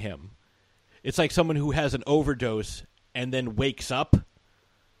killing him. It's like someone who has an overdose and then wakes up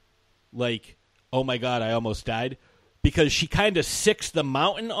like, oh my God, I almost died. Because she kind of sicks the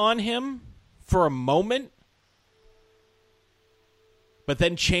mountain on him for a moment, but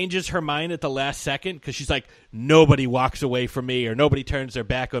then changes her mind at the last second because she's like, nobody walks away from me or nobody turns their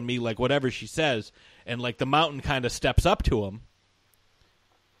back on me, like whatever she says. And like the mountain kind of steps up to him.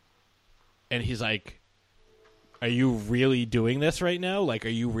 And he's like, are you really doing this right now? Like, are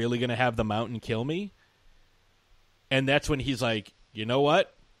you really going to have the mountain kill me? And that's when he's like, you know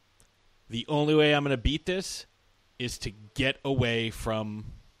what? The only way I'm going to beat this is to get away from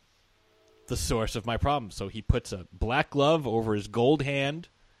the source of my problem. So he puts a black glove over his gold hand,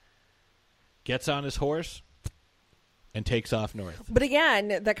 gets on his horse, and takes off north. But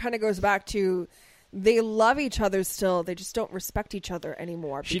again, that kind of goes back to they love each other still. They just don't respect each other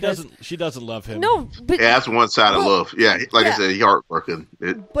anymore. She doesn't love him. No, but yeah, that's one side of love. Yeah, like I said, he's heartbroken.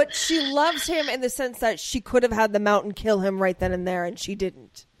 But she loves him in the sense that she could have had the mountain kill him right then and there, and she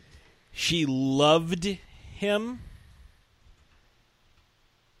didn't. She loved him,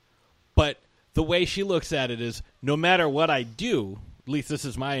 but the way she looks at it is, no matter what I do, at least this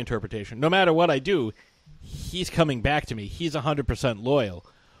is my interpretation, no matter what I do, he's coming back to me. He's 100% loyal.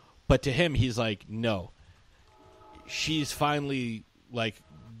 But to him, he's like, no. She's finally, like,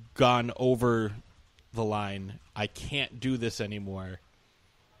 gone over the line. I can't do this anymore.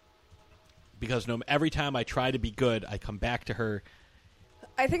 Because every time I try to be good, I come back to her.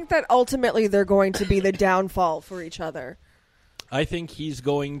 I think that ultimately they're going to be the downfall for each other. I think he's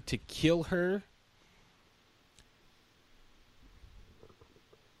going to kill her,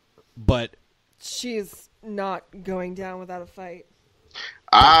 but she's not going down without a fight.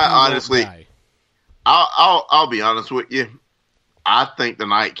 I honestly, I'll be honest with you. I think the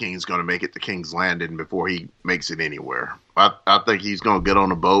Night King's going to make it to King's Landing before he makes it anywhere. I think he's going to get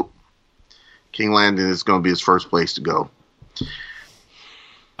on a boat. King Landing is going to be his first place to go.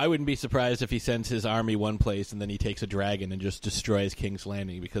 I wouldn't be surprised if he sends his army one place and then he takes a dragon and just destroys King's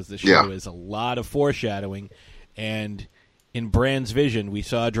Landing, because the show is a lot of foreshadowing. And in Bran's vision, we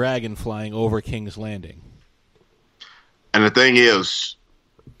saw a dragon flying over King's Landing. And the thing is,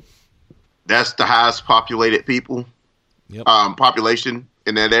 that's the highest populated population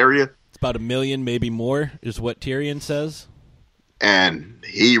in that area. It's about 1 million, maybe more, is what Tyrion says. And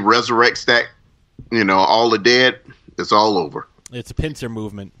he resurrects that, all the dead. It's all over. It's a pincer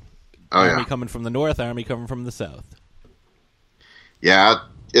movement. Oh, army coming from the north, army coming from the south. Yeah,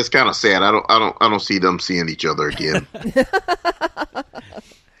 it's kind of sad. I don't see them seeing each other again.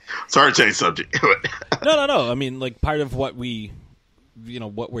 Sorry to change subject. No. I mean, like, part of what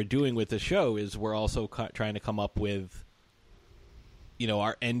what we're doing with the show is we're also trying to come up with,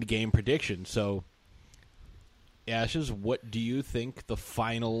 our end game prediction. So, Ashes, what do you think the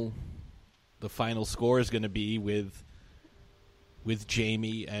final score is going to be with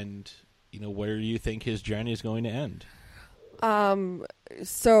Jaime, and where do you think his journey is going to end?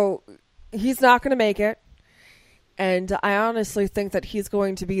 So he's not going to make it, and I honestly think that he's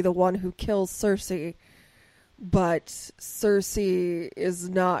going to be the one who kills Cersei, but Cersei is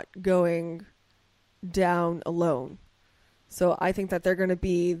not going down alone. So I think that they're going to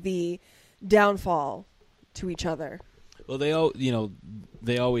be the downfall to each other. Well, they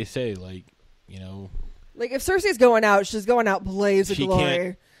always say, like if Cersei's going out, she's going out blaze of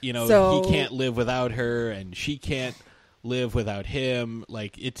glory. He can't live without her, and she can't live without him.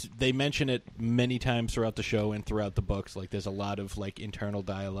 Like, they mention it many times throughout the show and throughout the books. Like, there's a lot of internal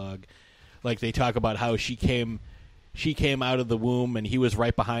dialogue. Like, they talk about how she came out of the womb and he was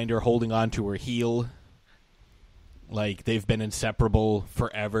right behind her, holding on to her heel. Like, they've been inseparable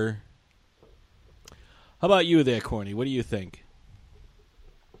forever. How about you there, Corny? What do you think?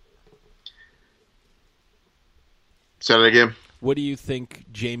 Say that again. What do you think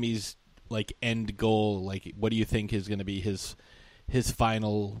Jaime's end goal? Like, what do you think is going to be his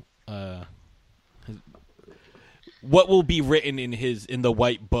final? What will be written in the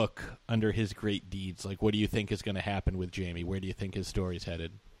White Book under his great deeds? Like, what do you think is going to happen with Jaime? Where do you think his story's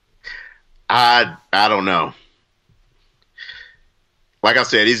headed? I don't know. Like I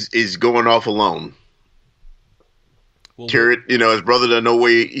said, he's going off alone. Well, Tyrion, his brother doesn't know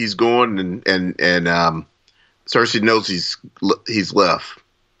where he's going, and Cersei knows he's left.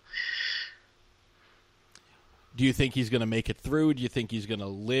 Do you think he's going to make it through? Do you think he's going to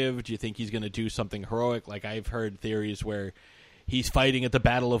live? Do you think he's going to do something heroic? Like, I've heard theories where he's fighting at the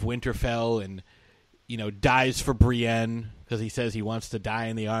Battle of Winterfell and, dies for Brienne because he says he wants to die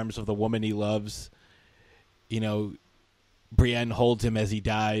in the arms of the woman he loves. Brienne holds him as he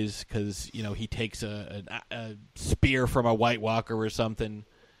dies because, he takes a spear from a White Walker or something,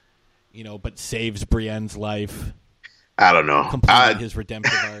 but saves Brienne's life. I don't know. Completing his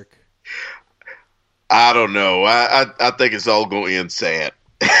redemptive arc. I don't know. I think it's all going to end sad.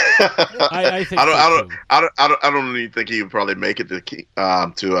 I think I don't even think he would probably make it to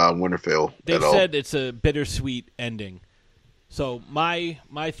Winterfell. They've said it's a bittersweet ending. So my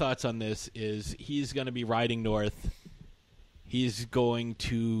thoughts on this is he's going to be riding north. He's going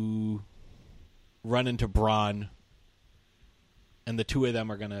to run into Bronn, and the two of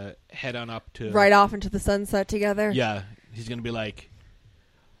them are going to head on up to right off into the sunset together. Yeah, he's going to be like,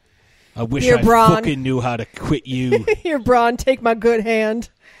 I wish Here, I Bronn. fucking knew how to quit you. Here, Bronn, take my good hand.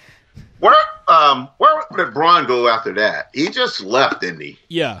 Where did Bronn go after that? He just left, didn't he?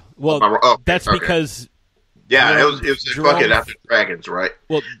 Yeah, well, that's because... Yeah, it was fucking after dragons, right?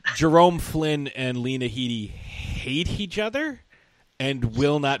 Well, Jerome Flynn and Lena Headey hate each other and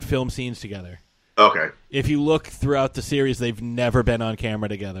will not film scenes together. Okay. If you look throughout the series, they've never been on camera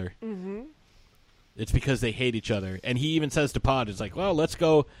together. Mm-hmm. It's because they hate each other. And he even says to Pod, it's like, well, let's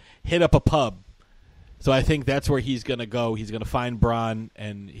go hit up a pub. So I think that's where he's going to go. He's going to find Bronn,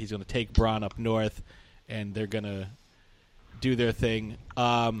 and he's going to take Bronn up north, and they're going to do their thing.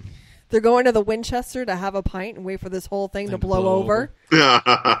 They're going to the Winchester to have a pint and wait for this whole thing to blow over.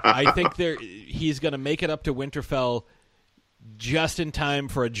 I think he's going to make it up to Winterfell just in time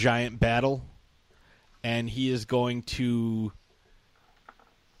for a giant battle, and he's going to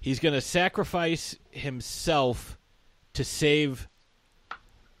sacrifice himself to save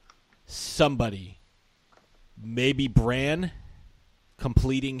somebody, maybe Bran,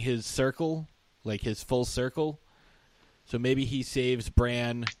 completing his circle, like his full circle. So maybe he saves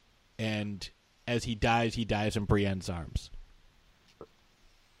Bran, and as he dies in Brienne's arms.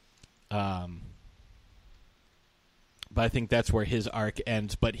 But I think that's where his arc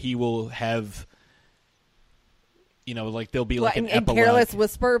ends. But he will have, like there'll be like an and epilogue. Careless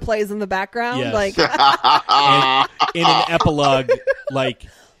Whisper plays in the background, Yes. like And in an epilogue, like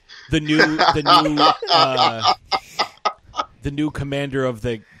the new commander of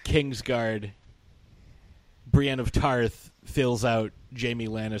the Kingsguard, Brienne of Tarth, fills out Jaime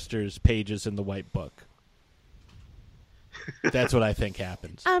Lannister's pages in the White Book. That's what I think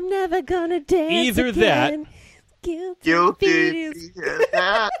happens. I'm never gonna dance Either again. Guilty.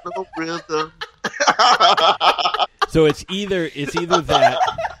 No rhythm. So it's either that,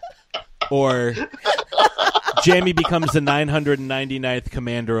 or Jaime becomes the 999th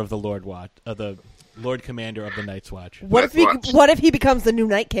commander of the Lord Commander of the Night's Watch. What if he becomes the new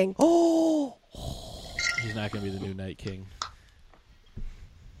Night King? Oh, he's not going to be the new Night King.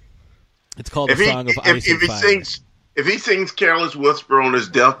 It's called the Song of Ice and Fire. If he sings Careless Whisper on his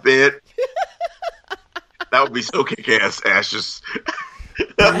deathbed, that would be so kick-ass, Ashes.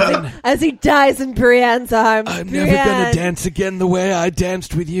 as he dies in Brienne's arms. I'm never going to dance again the way I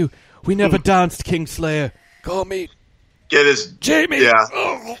danced with you. We never danced, Kingslayer. Call me. Get his Jaime. Yeah.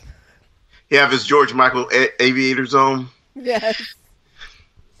 Oh. He have his George Michael aviators on. Yes.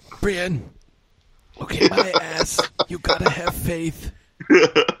 Brienne, look at my ass. You gotta have faith.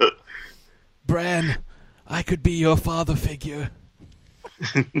 Bran, I could be your father figure.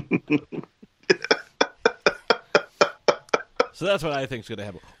 So that's what I think is going to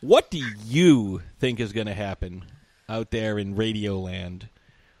happen. What do you think is going to happen out there in Radioland?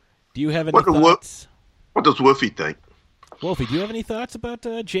 Do you have any thoughts? What does Wolfie think? Wolfie, do you have any thoughts about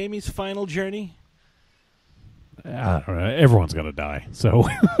Jaime's final journey? I don't know. Everyone's going to die. So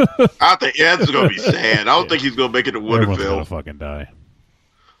I think Ed's going to be sad. I don't think he's going to make it to Winterfell. Everyone's going to fucking die.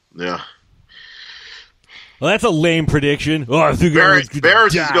 Yeah. Well, that's a lame prediction. Oh, I think Varys is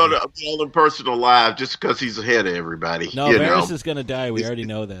going to be the only person alive just because he's ahead of everybody. No, Varys is going to die. We already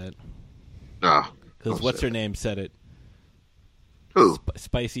know that. No. Because what's her name said it? Who?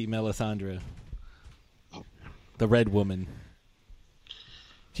 Spicy Melisandre. The Red Woman.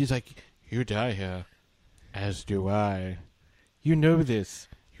 She's like, you die here. As do I. You know this.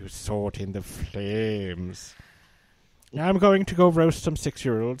 You sort in the flames. I'm going to go roast some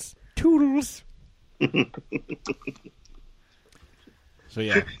 6-year-olds. Toodles. So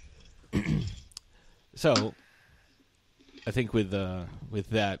yeah. So I think with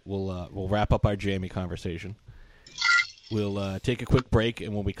that we'll wrap up our Jaime conversation. We'll take a quick break,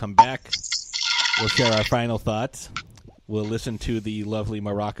 and when we come back, we'll share our final thoughts. We'll listen to the lovely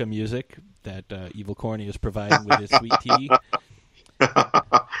maraca music that Evil Corny is providing with his sweet tea,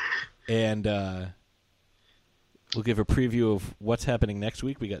 and we'll give a preview of what's happening next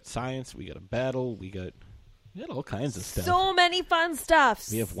week. We got science, we got a battle, we got all kinds of stuff. So many fun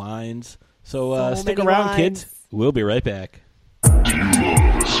stuffs. We have wines. So stick around, kids. We'll be right back. Do you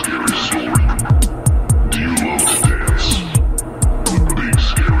love a scary story? Do you love to dance? The Big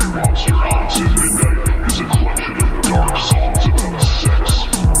Scary Monster Haunts at Midnight is a collection of dark songs about sex,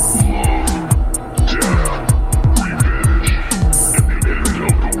 love, death, revenge, and the end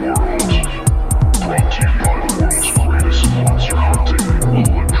of the world. Brought to you by the world's greatest monster hunting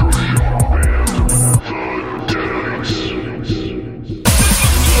electroshock band, The Deadites.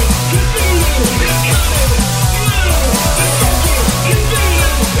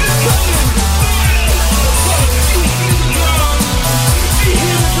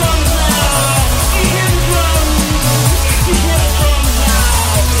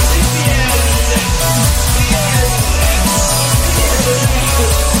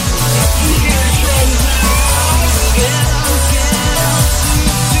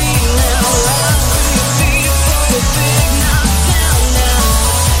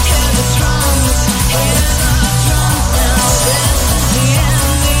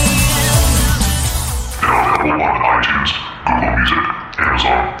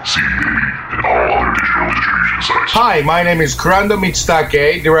 Hi, my name is Kurando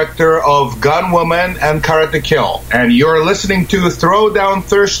Mitsutake, director of Gun Woman and Karate Kill, and you're listening to Throwdown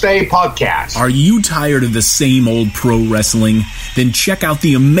Thursday podcast. Are you tired of the same old pro wrestling? Then check out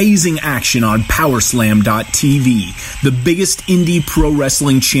the amazing action on Powerslam.tv, the biggest indie pro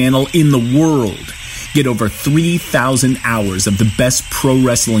wrestling channel in the world. Get over 3,000 hours of the best pro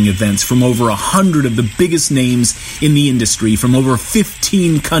wrestling events from over 100 of the biggest names in the industry from over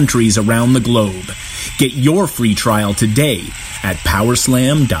 15 countries around the globe. Get your free trial today at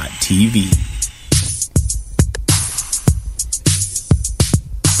powerslam.tv.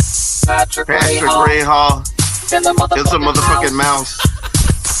 Patrick Rahal is a motherfucking mouse.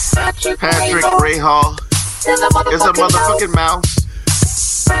 Patrick Rahal is a motherfucking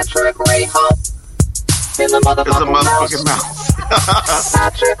mouse. Patrick Rahal is a motherfucking mouse.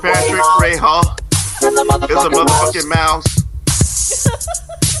 Patrick Rahal is a motherfucking mouse.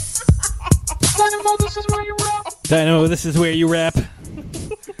 Dino, this is where you rap.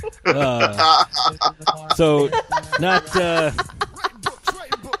 So, not.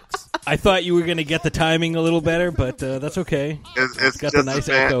 I thought you were going to get the timing a little better, but that's okay. It's got the nice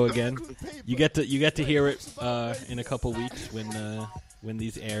echo again. You get to hear it in a couple weeks when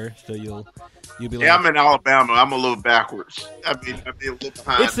these air, so you'll be like. Yeah, I'm in Alabama. I'm a little backwards. I mean a little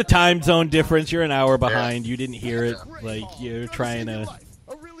behind. It's the time zone difference. You're an hour behind. You didn't hear it. Like you're trying to.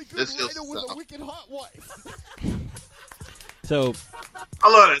 This is So. I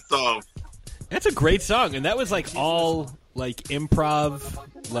love that song. That's a great song, and that was like all like improv,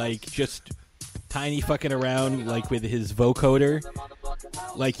 like just tiny fucking around, like with his vocoder.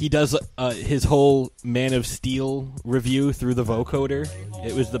 Like he does his whole Man of Steel review through the vocoder.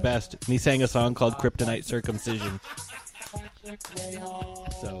 It was the best. And he sang a song called Kryptonite Circumcision.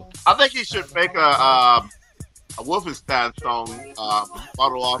 So I think he should make a Wolfenstein song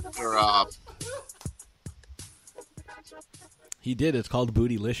model after. He did. It's called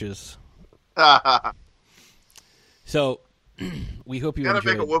Bootylicious. So we hope you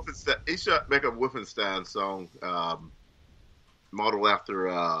enjoyed. He should make a Wolfenstein song modeled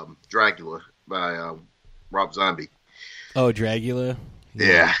after Dracula by Rob Zombie. Oh, Dracula?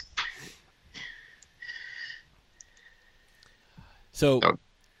 Yeah. So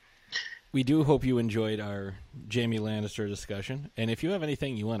we do hope you enjoyed our Jaime Lannister discussion. And if you have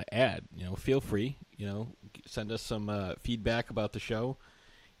anything you want to add, feel free. Send us some feedback about the show.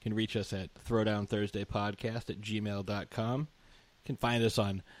 You can reach us at throwdownthursdaypodcast@gmail.com. You can find us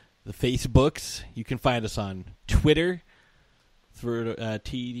on the Facebooks. You can find us on Twitter through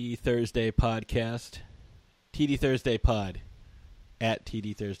TD Thursday Podcast, TD Thursday Pod, at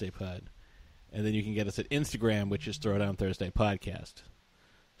TD Thursday Pod. And then you can get us at Instagram, which is Throwdown Thursday Podcast.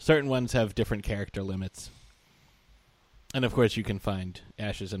 Certain ones have different character limits. And, of course, you can find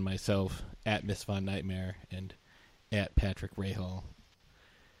Ashes and myself at Miss Von Nightmare and at Patrick Rahal.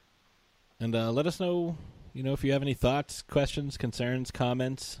 And let us know, if you have any thoughts, questions, concerns,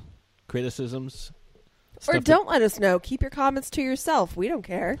 comments, criticisms. Or don't let us know. Keep your comments to yourself. We don't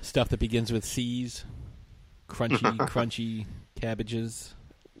care. Stuff that begins with C's. Crunchy cabbages.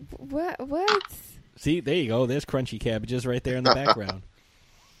 What? See, there you go. There's crunchy cabbages right there in the background.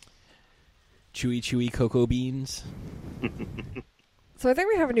 Chewy cocoa beans. So I think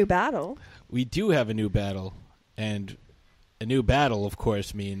we have a new battle. We do have a new battle. And a new battle, of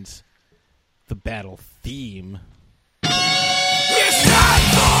course, means the battle theme. It's time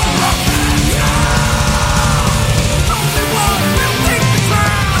for a only one will take the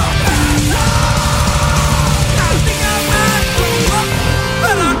crown. Nothing I might go up,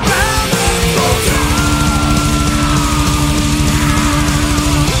 but I'm bound to go down.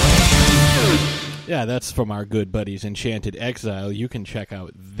 Yeah, that's from our good buddies Enchanted Exile. You can check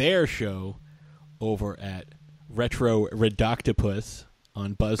out their show over at Retro Redoctopus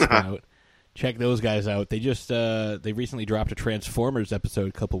on Buzzsprout. Check those guys out. They just they recently dropped a Transformers episode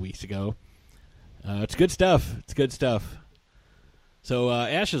a couple weeks ago. It's good stuff. So,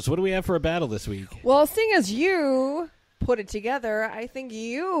 Ashes, what do we have for a battle this week? Well, seeing as you put it together, I think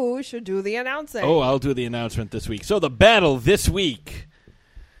you should do the announcing. Oh, I'll do the announcement this week. So, the battle this week.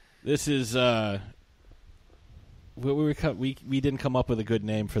 This is we didn't come up with a good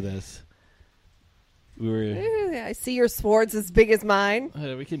name for this. I see your swords as big as mine.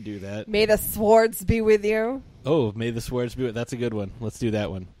 We can do that. May the swords be with you. Oh, may the swords be with you. That's a good one. Let's do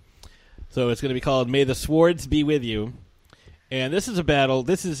that one. So it's going to be called May the Swords Be With You. And this is a battle.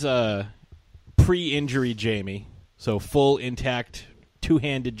 This is pre-injury Jaime. So full, intact,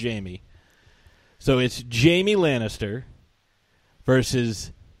 two-handed Jaime. So it's Jaime Lannister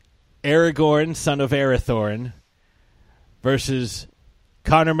versus Aragorn, son of Arathorn, versus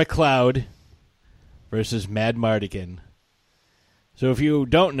Connor McLeod versus Mad Mardigan. So if you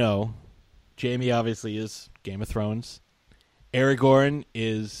don't know, Jaime obviously is Game of Thrones. Aragorn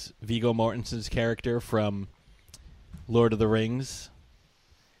is Viggo Mortensen's character from Lord of the Rings.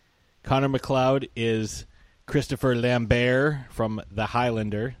 Connor McLeod is Christopher Lambert from The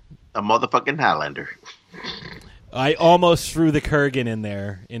Highlander, a motherfucking Highlander. I almost threw the Kurgan in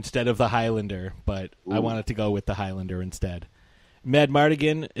there instead of the Highlander, but I wanted to go with the Highlander instead. Mad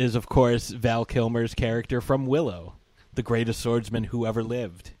Mardigan is, of course, Val Kilmer's character from Willow, the greatest swordsman who ever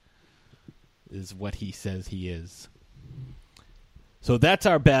lived, is what he says he is. So that's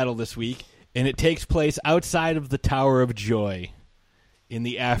our battle this week, and it takes place outside of the Tower of Joy in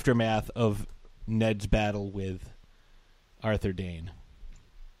the aftermath of Ned's battle with Arthur Dane.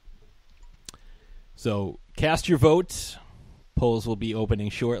 So cast your votes. Polls will be opening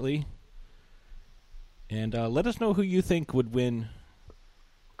shortly. And let us know who you think would win.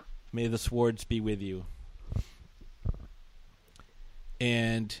 May the swords be with you.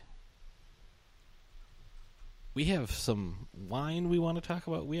 And we have some wine we want to talk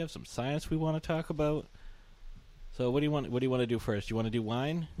about. We have some science we want to talk about. So what do you want to do first? You want to do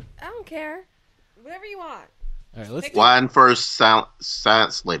wine? I don't care. Whatever you want. All right, let's wine first,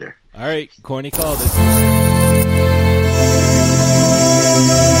 science later. All right, Corny called it.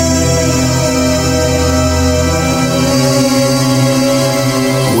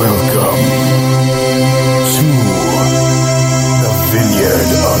 Welcome to the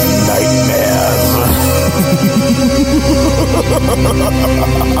Vineyard of Nightmares.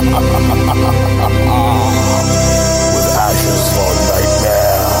 With ashes for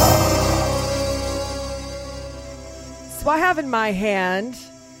nightmare. So I have in my hand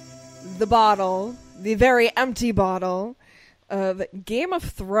the bottle, the very empty bottle of Game of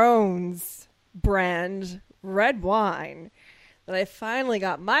Thrones brand red wine that I finally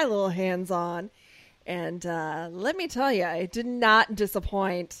got my little hands on. And let me tell you, it did not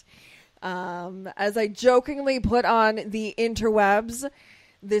disappoint. As I jokingly put on the interwebs,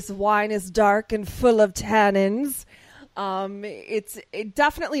 this wine is dark and full of tannins. It's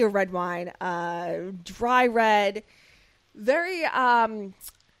definitely a red wine, dry red, very.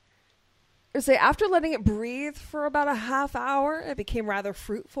 Say after letting it breathe for about a half hour, it became rather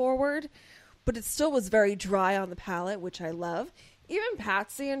fruit forward, but it still was very dry on the palate, which I love. Even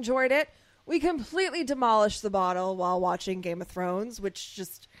Patsy enjoyed it. We completely demolished the bottle while watching Game of Thrones, which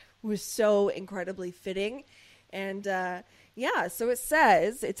just was so incredibly fitting. And yeah, so it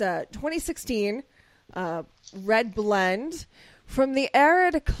says it's a 2016 red blend. From the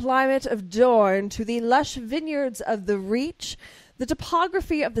arid climate of Dorne to the lush vineyards of the Reach, the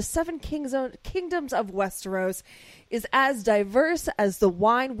topography of the seven kingdoms of Westeros is as diverse as the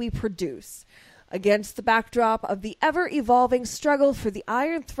wine we produce. Against the backdrop of the ever-evolving struggle for the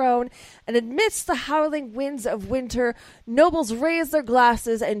Iron Throne and amidst the howling winds of winter, nobles raise their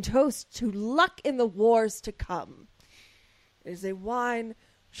glasses and toast to luck in the wars to come. It is a wine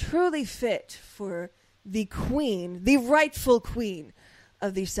truly fit for the queen, the rightful queen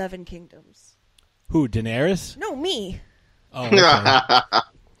of the seven kingdoms. Who, Daenerys? No, me. Oh, okay.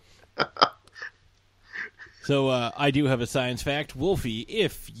 So I do have a science fact. Wolfie,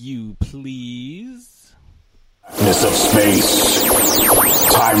 if you please. Darkness of space,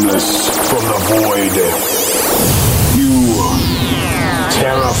 timeless from the void. You,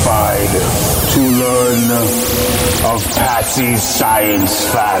 terrified to learn of Patsy's science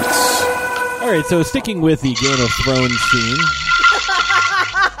facts. All right, so sticking with the Game of Thrones scene.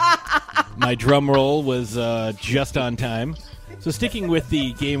 My drum roll was just on time. So sticking with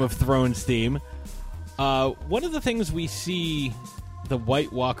the Game of Thrones theme, one of the things we see the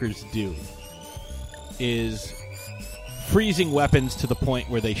White Walkers do is freezing weapons to the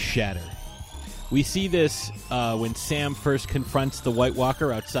point where they shatter. We see this when Sam first confronts the White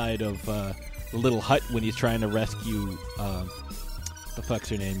Walker outside of the little hut when he's trying to rescue, the fuck's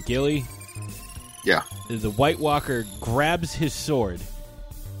her name, Gilly? Yeah. The White Walker grabs his sword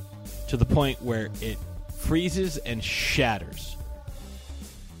to the point where it freezes and shatters.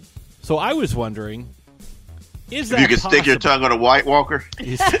 So I was wondering, is that you can possible? stick your tongue on a White Walker?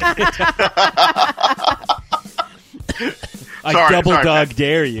 I double dog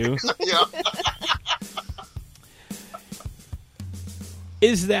dare you. Yeah.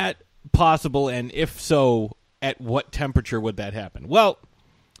 Is that possible, and if so, at what temperature would that happen? Well,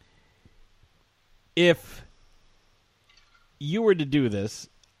 if you were to do this,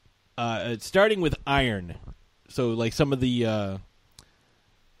 starting with iron, so like some of the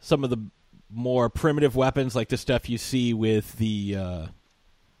more primitive weapons, like the stuff you see with the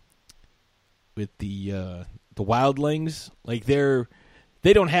wildlings, like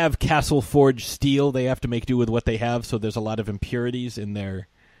they don't have castle forged steel. They have to make do with what they have. So there's a lot of impurities in their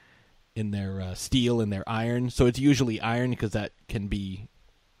steel and their iron. So it's usually iron because that can be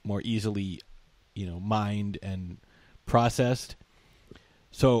more easily, mined and processed.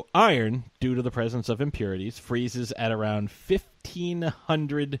 So iron, due to the presence of impurities, freezes at around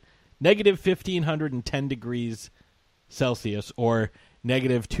 1,500 negative 1,510 degrees Celsius, or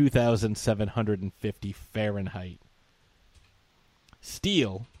negative 2,750 Fahrenheit.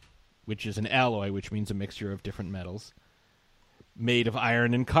 Steel, which is an alloy, which means a mixture of different metals, made of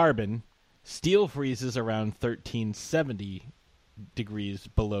iron and carbon, steel freezes around 1,370 degrees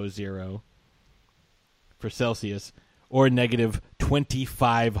below zero for Celsius, or negative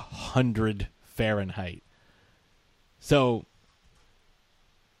 2,500 Fahrenheit. So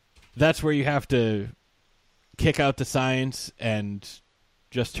that's where you have to kick out the science and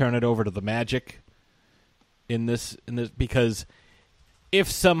just turn it over to the magic in this, because if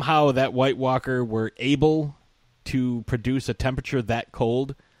somehow that White Walker were able to produce a temperature that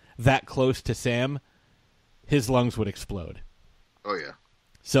cold, that close to Sam, his lungs would explode. Oh, yeah.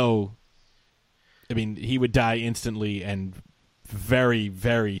 So, I mean, he would die instantly and very,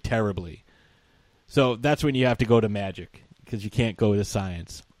 very terribly. So that's when you have to go to magic, because you can't go to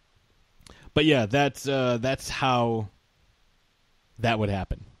science. But yeah, that's how that would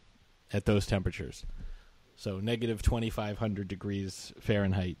happen at those temperatures. So negative 2,500 degrees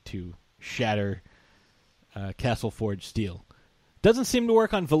Fahrenheit to shatter Castle Forge steel. Doesn't seem to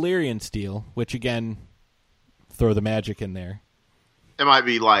work on Valyrian steel, which again, throw the magic in there. It might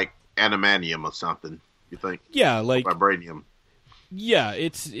be like adamantium or something. You think? Yeah, like vibranium. Yeah,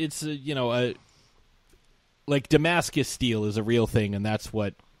 it's like Damascus steel is a real thing, and that's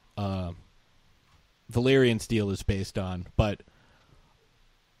what Valyrian steel is based on. But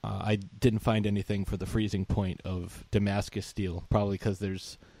I didn't find anything for the freezing point of Damascus steel, probably because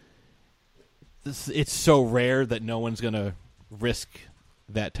it's so rare that no one's going to risk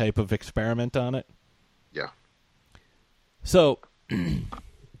that type of experiment on it. Yeah. So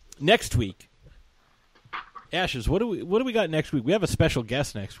next week, Ashes, what do we got next week? We have a special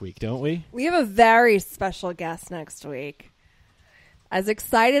guest next week, don't we? We have a very special guest next week. As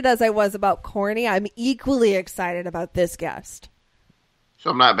excited as I was about Corny, I'm equally excited about this guest. So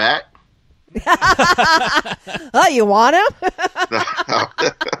I'm not back? Oh, you want him?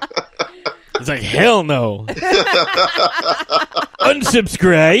 It's like, hell no.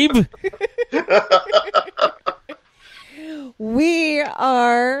 Unsubscribe. We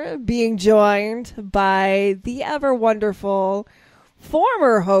are being joined by the ever wonderful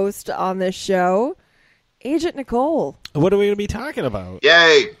former host on this show, Agent Nicole. What are we going to be talking about?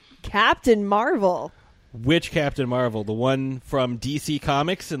 Yay! Captain Marvel. Which Captain Marvel? The one from DC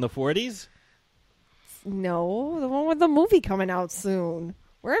Comics in the 40s? No, the one with the movie coming out soon.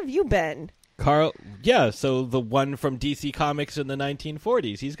 Where have you been? So the one from DC Comics in the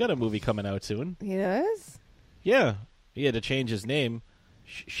 1940s. He's got a movie coming out soon. He does? Yeah. He had to change his name.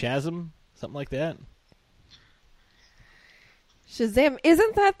 Shazam? Something like that. Shazam.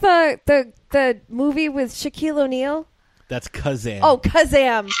 Isn't that the movie with Shaquille O'Neal? That's Kazam. Oh,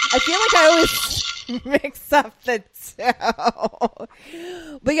 Kazam. I feel like I always mix up the two.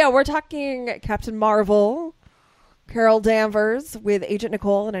 But yeah, we're talking Captain Marvel, Carol Danvers with Agent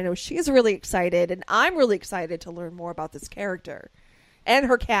Nicole, and I know she's really excited, and I'm really excited to learn more about this character. And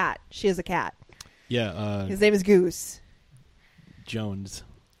her cat. She has a cat. Yeah. His name is Goose. Jones.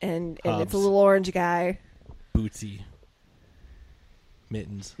 And it's a little orange guy. Bootsy.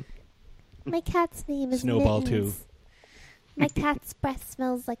 Mittens. My cat's name is Snowball Mittens. 2. My cat's breath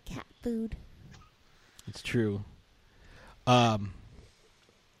smells like cat food. It's true. So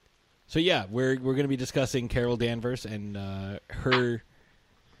yeah, we're going to be discussing Carol Danvers and her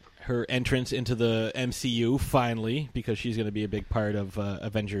entrance into the MCU finally, because she's going to be a big part of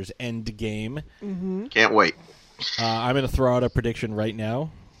Avengers Endgame. Mm-hmm. Can't wait. I'm going to throw out a prediction right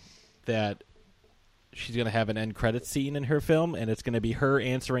now that she's going to have an end credits scene in her film, and it's going to be her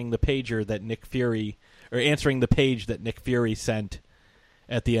answering the pager that Nick Fury, or answering the page that Nick Fury sent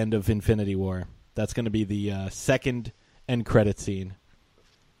at the end of Infinity War. That's going to be the second end credits scene.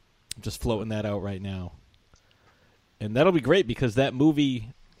 I'm just floating that out right now. And that'll be great because that movie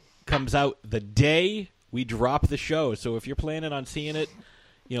comes out the day we drop the show. So if you're planning on seeing it,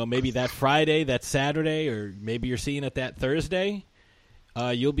 maybe that Friday, that Saturday, or maybe you're seeing it that Thursday,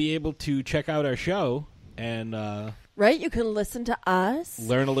 you'll be able to check out our show and right, you can listen to us,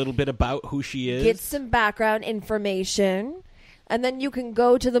 learn a little bit about who she is, get some background information, and then you can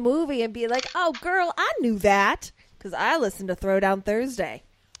go to the movie and be like, oh, girl, I knew that because I listened to Throwdown Thursday.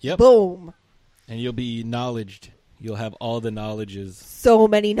 Yep. Boom. And you'll be knowledged. You'll have all the knowledges. So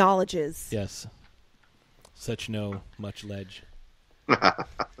many knowledges. Yes. Such know, much ledge.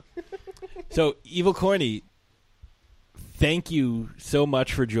 So, Evil Corny, thank you so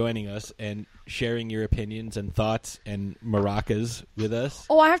much for joining us and sharing your opinions and thoughts and maracas with us.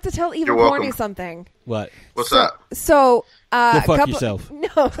 Oh, I have to tell Evil You're Corny welcome. something. What? What's that? So, Go fuck yourself.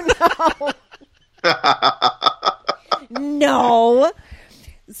 No. No.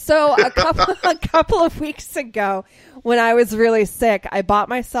 So a couple of weeks ago, when I was really sick, I bought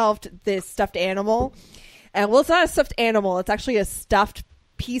myself this stuffed animal. And well, it's not a stuffed animal. It's actually a stuffed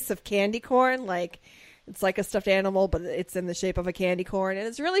piece of candy corn. Like, it's like a stuffed animal, but it's in the shape of a candy corn. And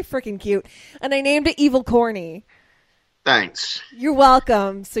it's really freaking cute. And I named it Evil Corny. Thanks. You're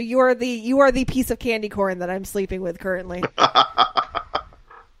welcome. So you are the piece of candy corn that I'm sleeping with currently.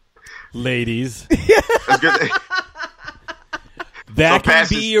 Ladies. That can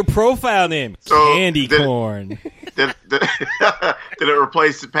be your profile name. Candy corn. Did it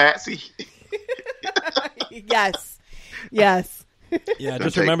replace Patsy? Yes. Yeah,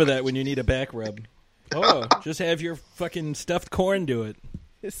 just remember that when you need a back rub. Oh, just have your fucking stuffed corn do it.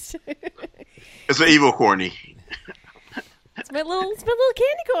 It's an Evil Corny. It's my little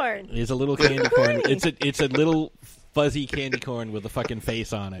candy corn. It's a little candy corn. It's a little fuzzy candy corn with a fucking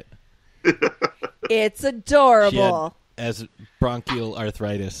face on it. It's adorable. As bronchial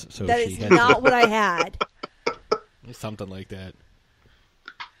arthritis, so that she is had not what I had. Something like that.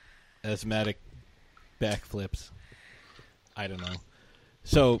 Asthmatic backflips. I don't know.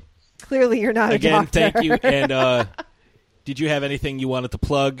 So clearly, you're not again. a doctor. Thank you. And did you have anything you wanted to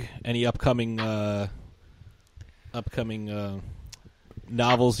plug? Any upcoming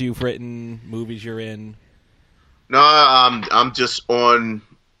novels you've written, movies you're in? No, I'm just on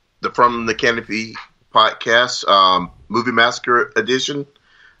the From the Canopy podcast, Movie Massacre edition.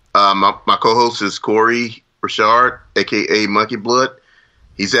 My co-host is Corey Richard, a.k.a. Monkey Blood.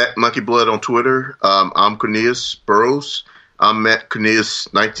 He's at Monkey Blood on Twitter. I'm Cornelius Burrows. I'm at Cornelius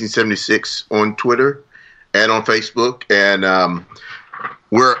 1976 on Twitter and on Facebook. And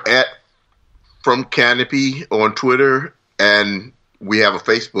we're at From Canopy on Twitter. And we have a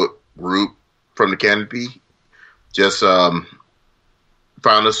Facebook group, From the Canopy. Just find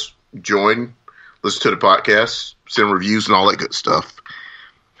us, join, listen to the podcast, send reviews and all that good stuff.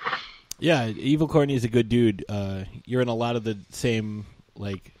 Yeah, Evil Corny is a good dude. You're in a lot of the same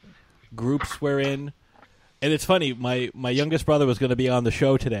groups we're in, and it's funny. My youngest brother was going to be on the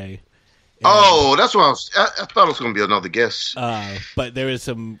show today. Oh, that's what I thought it was going to be another guest. But there was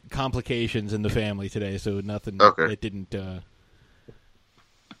some complications in the family today, so nothing. Okay. It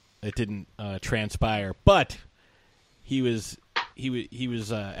didn't transpire. But he was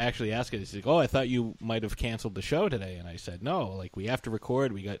actually asking. He's like, "Oh, I thought you might have canceled the show today," and I said, "No, we have to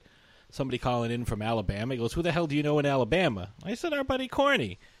record. We got somebody calling in from Alabama." He goes, "Who the hell do you know in Alabama?" I said, "Our buddy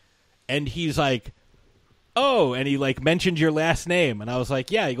Corny," and he's like, "Oh," and he mentioned your last name, and I was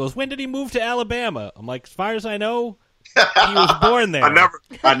like, "Yeah." He goes, "When did he move to Alabama?" I'm like, "As far as I know, he was born there."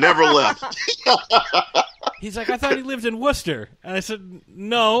 I never left. He's like, "I thought he lived in Worcester," and I said,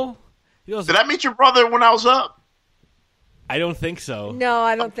 "No." He goes, "Did I meet your brother when I was up?" I don't think so. No,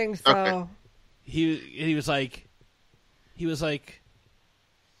 I don't think so. Okay. He was like,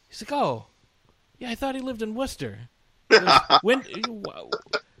 "Oh, yeah, I thought he lived in Worcester." He goes, when did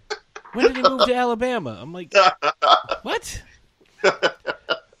he move to Alabama? I'm like, what?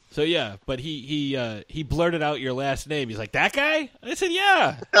 So yeah, but he blurted out your last name. He's like, "That guy?" I said,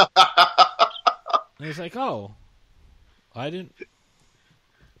 "Yeah." And he's like, "Oh, I didn't."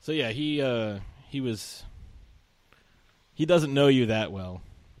 So yeah, he doesn't know you that well.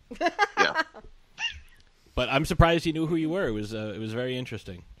 Yeah. But I'm surprised he knew who you were. It was very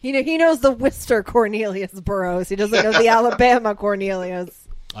interesting. He knows the Worcester Cornelius Burrows. He doesn't know the Alabama Cornelius.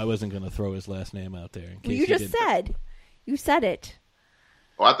 I wasn't going to throw his last name out there. In case You just said. You said it.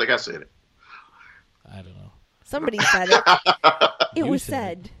 Oh, I think I said it. I don't know. Somebody said it. It You was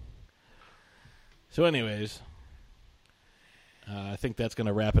said said. So anyways, I think that's going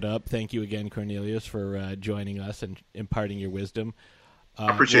to wrap it up. Thank you again, Cornelius, for joining us and imparting your wisdom.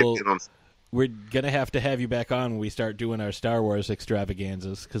 I appreciate it. We're going to have you back on when we start doing our Star Wars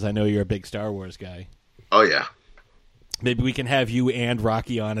extravaganzas, because I know you're a big Star Wars guy. Oh, yeah. Maybe we can have you and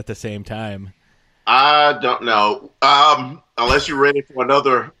Rocky on at the same time. I don't know. Unless you're ready for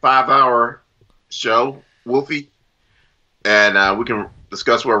another 5-hour show, Wolfie, and we can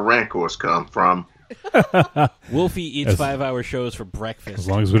discuss where Rancors come from. Wolfie eats 5-hour shows for breakfast. As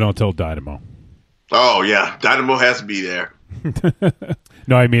long as we don't tell Dynamo. Oh, yeah. Dynamo has to be there.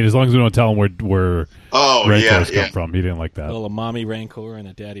 No, I mean, as long as we don't tell him where Rancors come yeah. from. He didn't like that. Well, a mommy Rancor and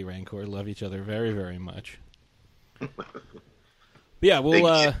a daddy Rancor love each other very, very much. Yeah,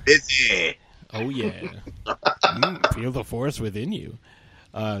 we'll... busy. Oh, yeah. Feel the force within you.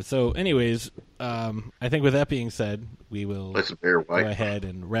 So, anyways, I think with that being said, we will go ahead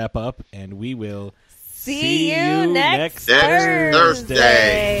and wrap up, and we will see you next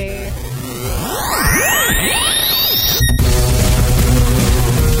Thursday.